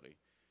flexibility.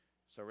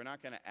 So we're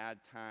not going to add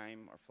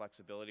time or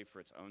flexibility for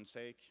its own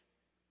sake.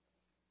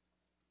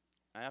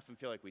 I often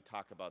feel like we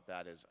talk about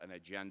that as an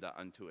agenda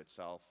unto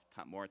itself,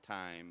 more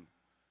time,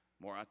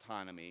 more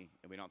autonomy,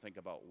 and we don't think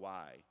about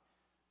why.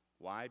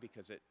 Why?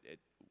 Because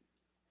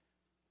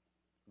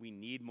we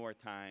need more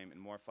time and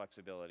more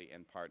flexibility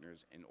and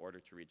partners in order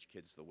to reach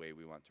kids the way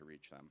we want to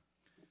reach them.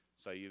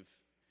 So you've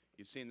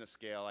seen the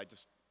scale. I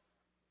just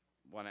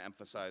want to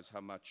emphasize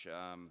how much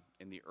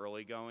in the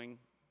early going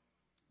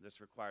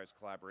this requires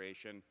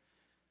collaboration.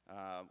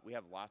 We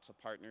have lots of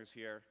partners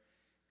here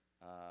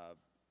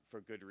for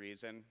good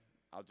reason.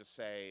 I'll just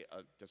say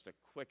just a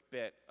quick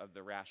bit of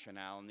the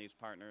rationale in these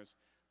partners.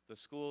 The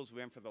schools, we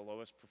went for the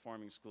lowest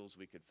performing schools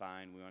we could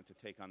find. We wanted to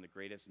take on the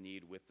greatest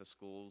need with the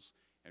schools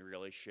and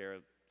really share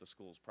the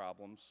schools'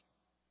 problems.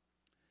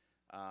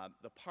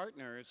 The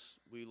partners,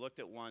 we looked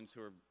at ones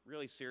who are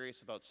really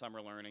serious about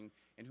summer learning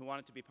and who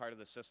wanted to be part of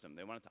the system.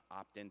 They wanted to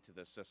opt into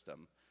the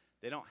system.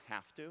 They don't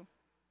have to,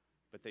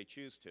 but they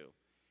choose to.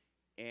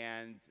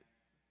 And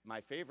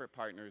my favorite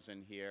partners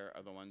in here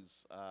are the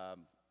ones,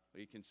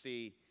 you can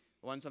see,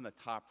 the ones on the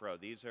top row.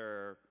 These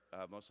are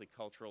mostly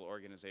cultural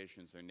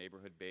organizations. They're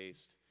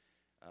neighborhood-based.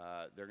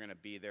 They're going to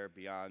be there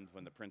beyond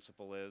when the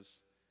principal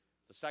is.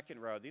 The second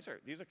row, these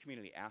are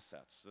community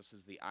assets. This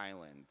is the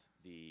island,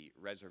 the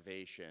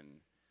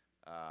reservation,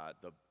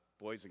 the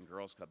Boys and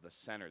Girls Club, the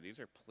center. These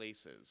are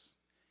places,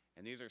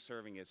 and these are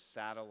serving as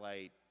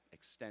satellite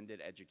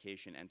extended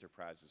education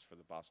enterprises for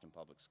the Boston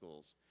Public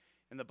Schools.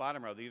 In the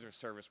bottom row, these are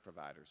service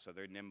providers, so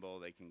they're nimble.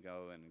 They can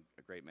go in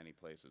a great many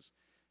places.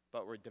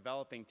 But we're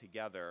developing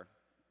together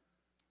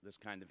this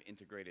kind of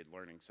integrated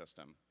learning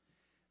system.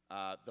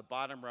 The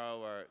bottom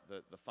row are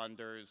the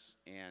funders,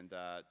 and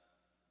the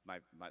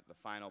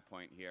final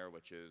point here,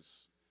 which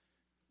is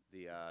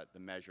the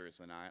measures,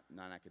 the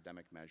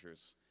non-academic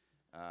measures.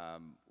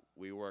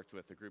 We worked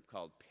with a group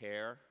called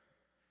PAIR.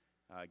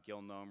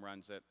 Gil Noem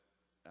runs it.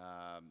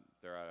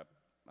 They're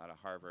out of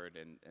Harvard,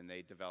 and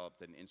they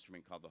developed an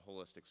instrument called the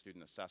Holistic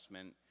Student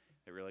Assessment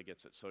that really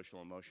gets at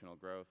social-emotional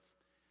growth.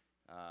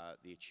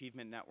 The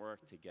Achievement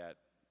Network to get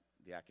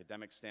the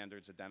academic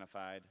standards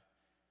identified.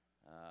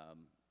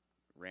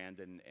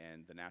 Randon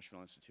and the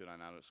National Institute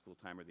on Out-of-School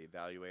Time are the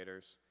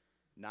evaluators.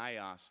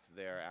 NIOST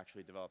there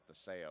actually developed the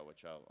SEO,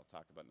 which I'll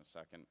talk about in a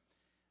second,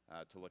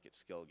 to look at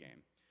skill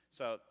gain.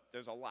 So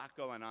there's a lot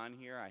going on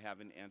here. I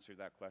haven't answered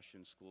that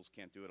question. Schools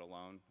can't do it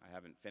alone. I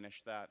haven't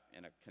finished that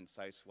in a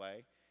concise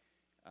way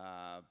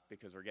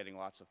because we're getting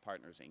lots of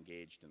partners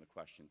engaged in the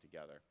question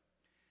together.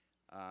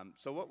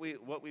 So what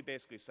we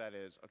basically said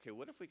is, okay,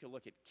 what if we could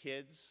look at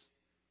kids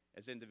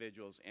as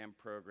individuals and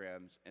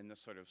programs in this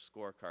sort of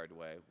scorecard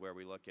way, where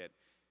we look at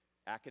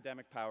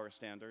academic power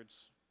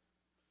standards,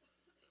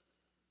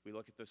 we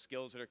look at the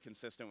skills that are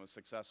consistent with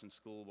success in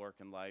school, work,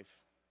 and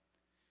life,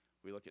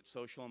 we look at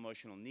social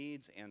emotional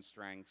needs and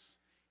strengths,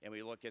 and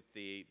we look at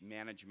the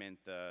management,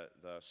 the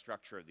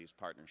structure of these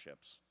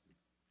partnerships.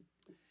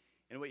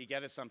 And what you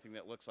get is something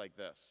that looks like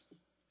this.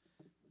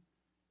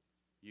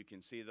 You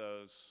can see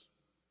those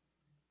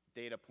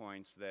data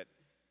points that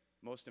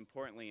most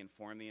importantly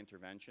inform the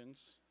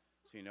interventions,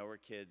 so you know where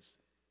kids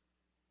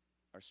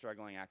are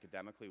struggling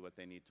academically, what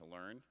they need to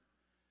learn.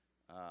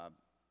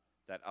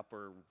 That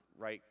upper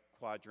right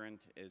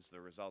quadrant is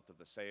the result of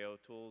the SEO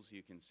tools.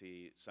 You can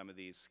see some of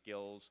these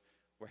skills.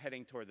 We're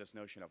heading toward this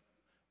notion of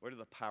what are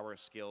the power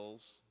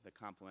skills that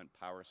complement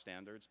power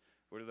standards?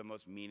 What are the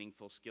most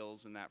meaningful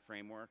skills in that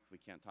framework? We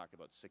can't talk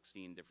about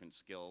 16 different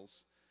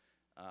skills.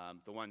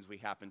 The ones we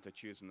happened to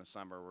choose in the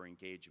summer were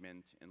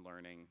engagement in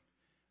learning,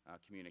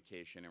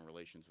 communication, and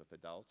relations with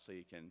adults, so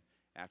you can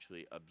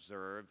actually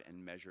observe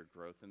and measure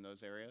growth in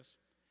those areas.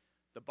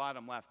 The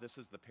bottom left, this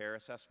is the PAIR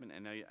assessment.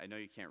 I know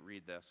you can't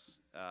read this,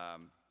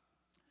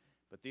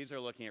 but these are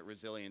looking at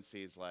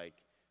resiliencies like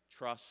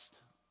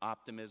trust,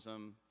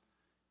 optimism,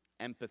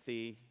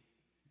 empathy,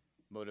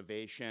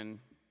 motivation,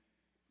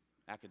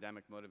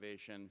 academic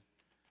motivation.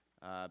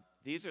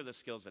 These are the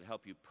skills that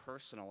help you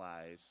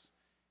personalize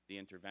the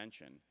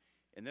intervention.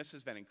 And this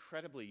has been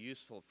incredibly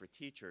useful for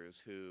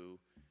teachers who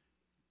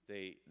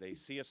they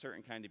see a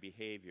certain kind of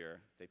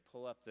behavior, they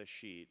pull up this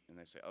sheet and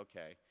they say,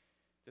 okay,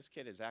 this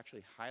kid is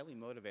actually highly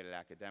motivated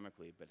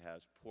academically but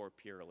has poor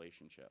peer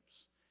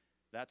relationships.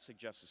 That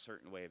suggests a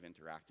certain way of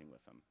interacting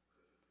with them.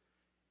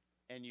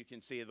 And you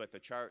can see what the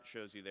chart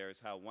shows you there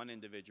is how one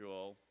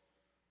individual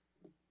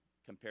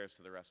compares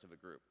to the rest of the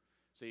group.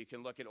 So you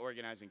can look at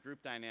organizing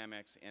group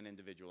dynamics and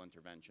individual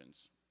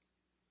interventions.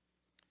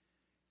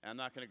 And I'm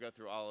not going to go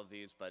through all of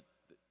these, but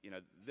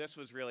this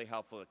was really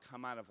helpful to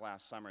come out of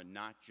last summer,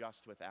 not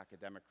just with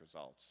academic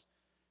results,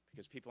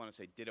 because people want to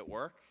say, did it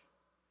work?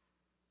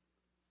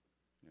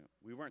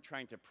 We weren't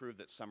trying to prove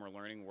that summer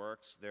learning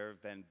works. There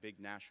have been big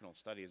national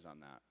studies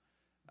on that.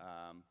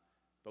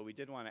 But we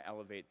did want to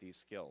elevate these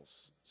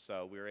skills.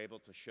 So we were able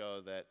to show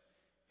that,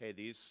 hey,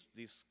 these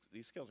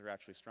skills are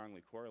actually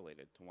strongly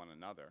correlated to one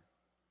another,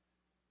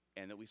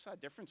 and that we saw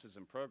differences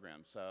in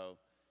programs. So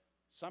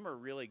some are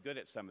really good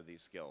at some of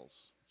these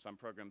skills. Some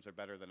programs are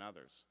better than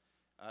others.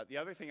 The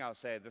other thing I'll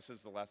say, this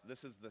is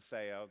the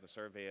SAO, the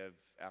Survey of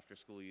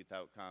After-School Youth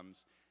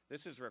Outcomes.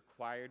 This is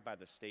required by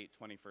the state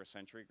 21st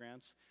Century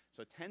Grants.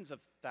 So tens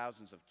of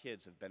thousands of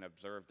kids have been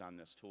observed on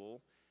this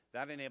tool.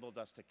 That enabled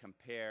us to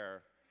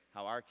compare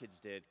how our kids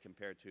did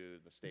compared to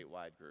the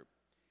statewide group.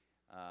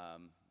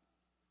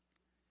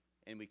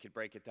 And we could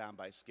break it down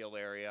by skill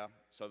area.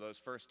 So those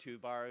first two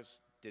bars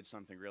did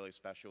something really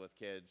special with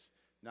kids,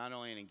 not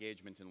only in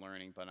engagement and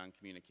learning, but on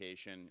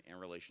communication and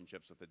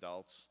relationships with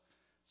adults.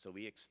 So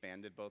we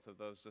expanded both of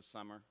those this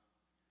summer.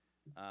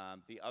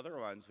 The other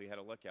ones we had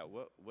to look at,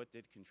 what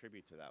did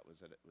contribute to that?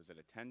 Was it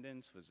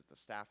attendance? Was it the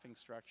staffing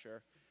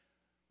structure?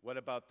 What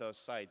about those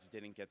sites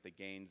didn't get the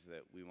gains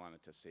that we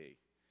wanted to see?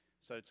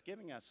 So it's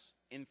giving us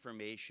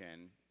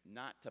information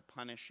not to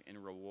punish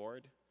and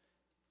reward,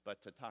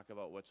 but to talk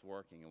about what's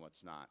working and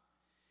what's not.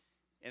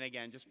 And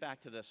again, just back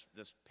to this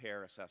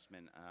pair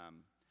assessment,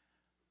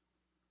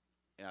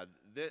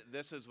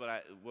 this is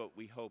what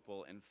we hope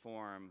will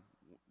inform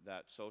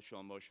that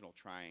social-emotional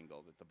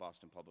triangle that the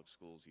Boston Public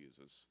Schools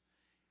uses.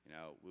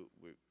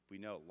 We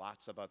know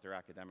lots about their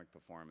academic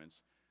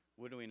performance.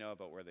 What do we know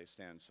about where they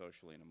stand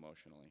socially and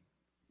emotionally?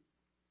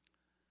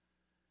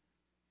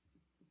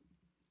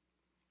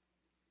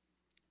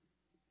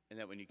 And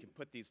that when you can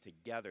put these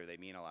together, they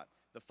mean a lot.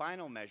 The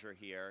final measure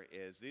here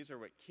is these are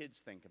what kids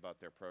think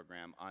about their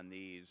program on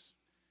these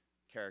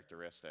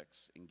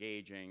characteristics: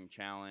 engaging,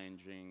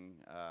 challenging,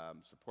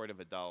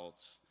 supportive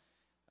adults.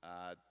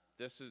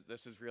 This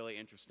is really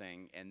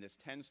interesting, and this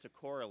tends to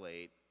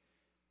correlate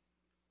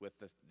with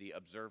the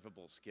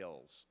observable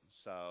skills.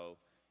 So,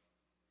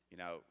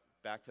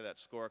 back to that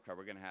scorecard,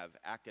 we're going to have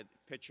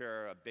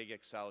picture a big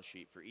Excel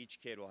sheet. For each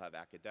kid, we'll have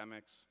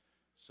academics,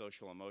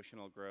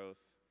 social-emotional growth,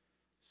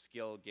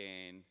 skill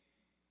gain,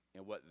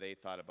 and what they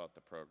thought about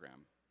the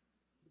program.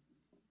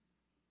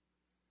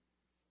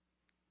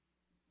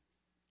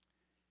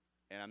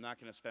 And I'm not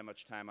going to spend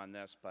much time on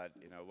this, but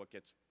what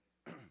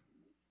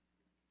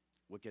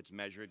gets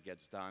measured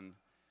gets done.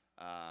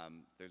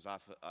 There's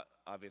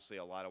obviously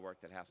a lot of work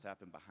that has to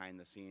happen behind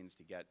the scenes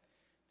to get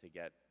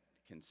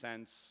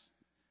consents,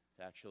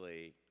 to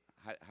actually,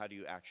 how do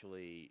you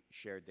actually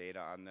share data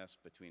on this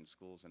between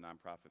schools and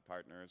nonprofit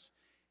partners?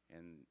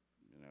 And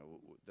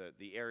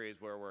the areas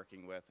we're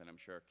working with, and I'm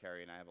sure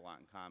Carrie and I have a lot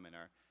in common,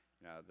 are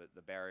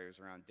the barriers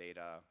around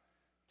data,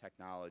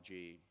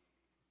 technology,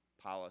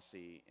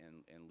 policy,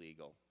 and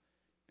legal.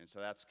 And so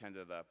that's kind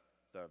of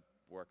the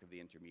work of the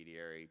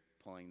intermediary,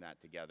 pulling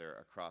that together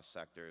across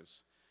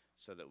sectors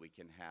so that we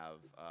can have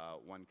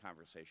one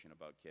conversation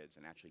about kids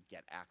and actually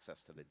get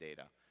access to the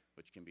data,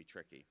 which can be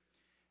tricky.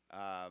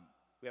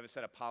 We have a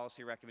set of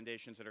policy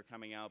recommendations that are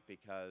coming out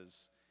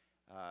because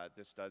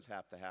this does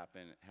have to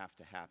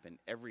happen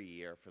every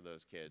year for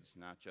those kids,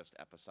 not just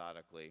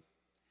episodically.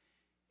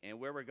 And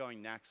where we're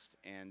going next,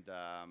 and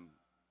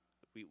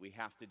we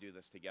have to do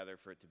this together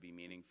for it to be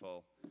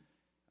meaningful.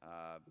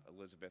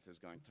 Elizabeth is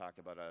going to talk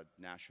about a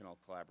national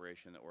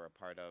collaboration that we're a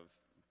part of,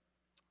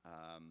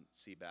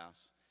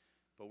 CBAS.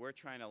 But we're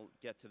trying to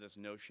get to this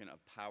notion of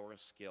power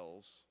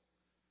skills.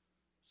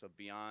 So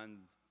beyond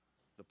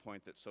the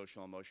point that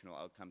social emotional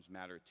outcomes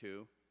matter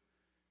too,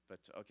 but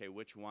okay,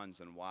 which ones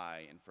and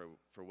why, and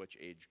for which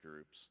age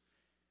groups?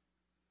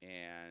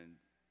 And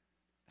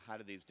how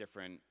do these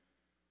different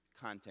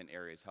content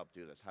areas help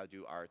do this? How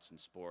do arts and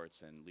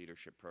sports and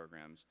leadership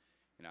programs,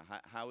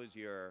 how is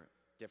your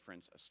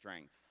difference a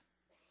strength,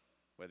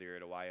 whether you're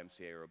at a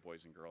YMCA or a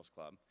Boys and Girls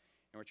Club?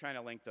 And we're trying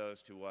to link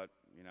those to what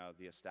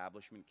the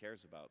establishment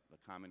cares about. The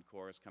Common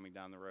Core is coming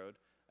down the road.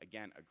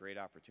 Again, a great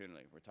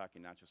opportunity. We're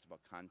talking not just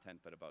about content,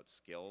 but about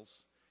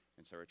skills.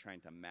 And so we're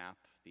trying to map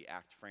the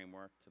ACT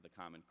framework to the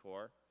Common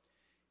Core,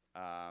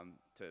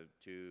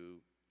 to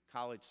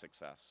college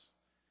success.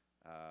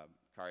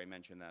 Kari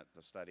mentioned that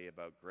the study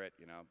about grit,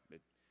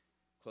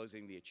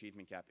 closing the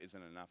achievement gap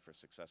isn't enough for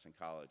success in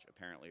college.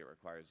 Apparently, it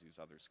requires these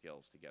other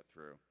skills to get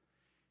through.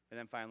 And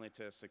then finally,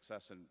 to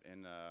success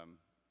in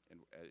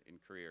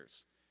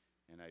careers.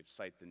 And I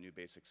cite the new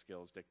basic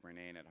skills, Dick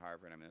Bernane at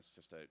Harvard. I mean, it's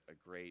just a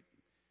great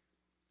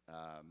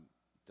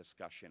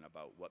discussion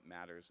about what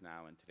matters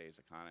now in today's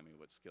economy.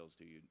 What skills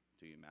do you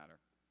matter?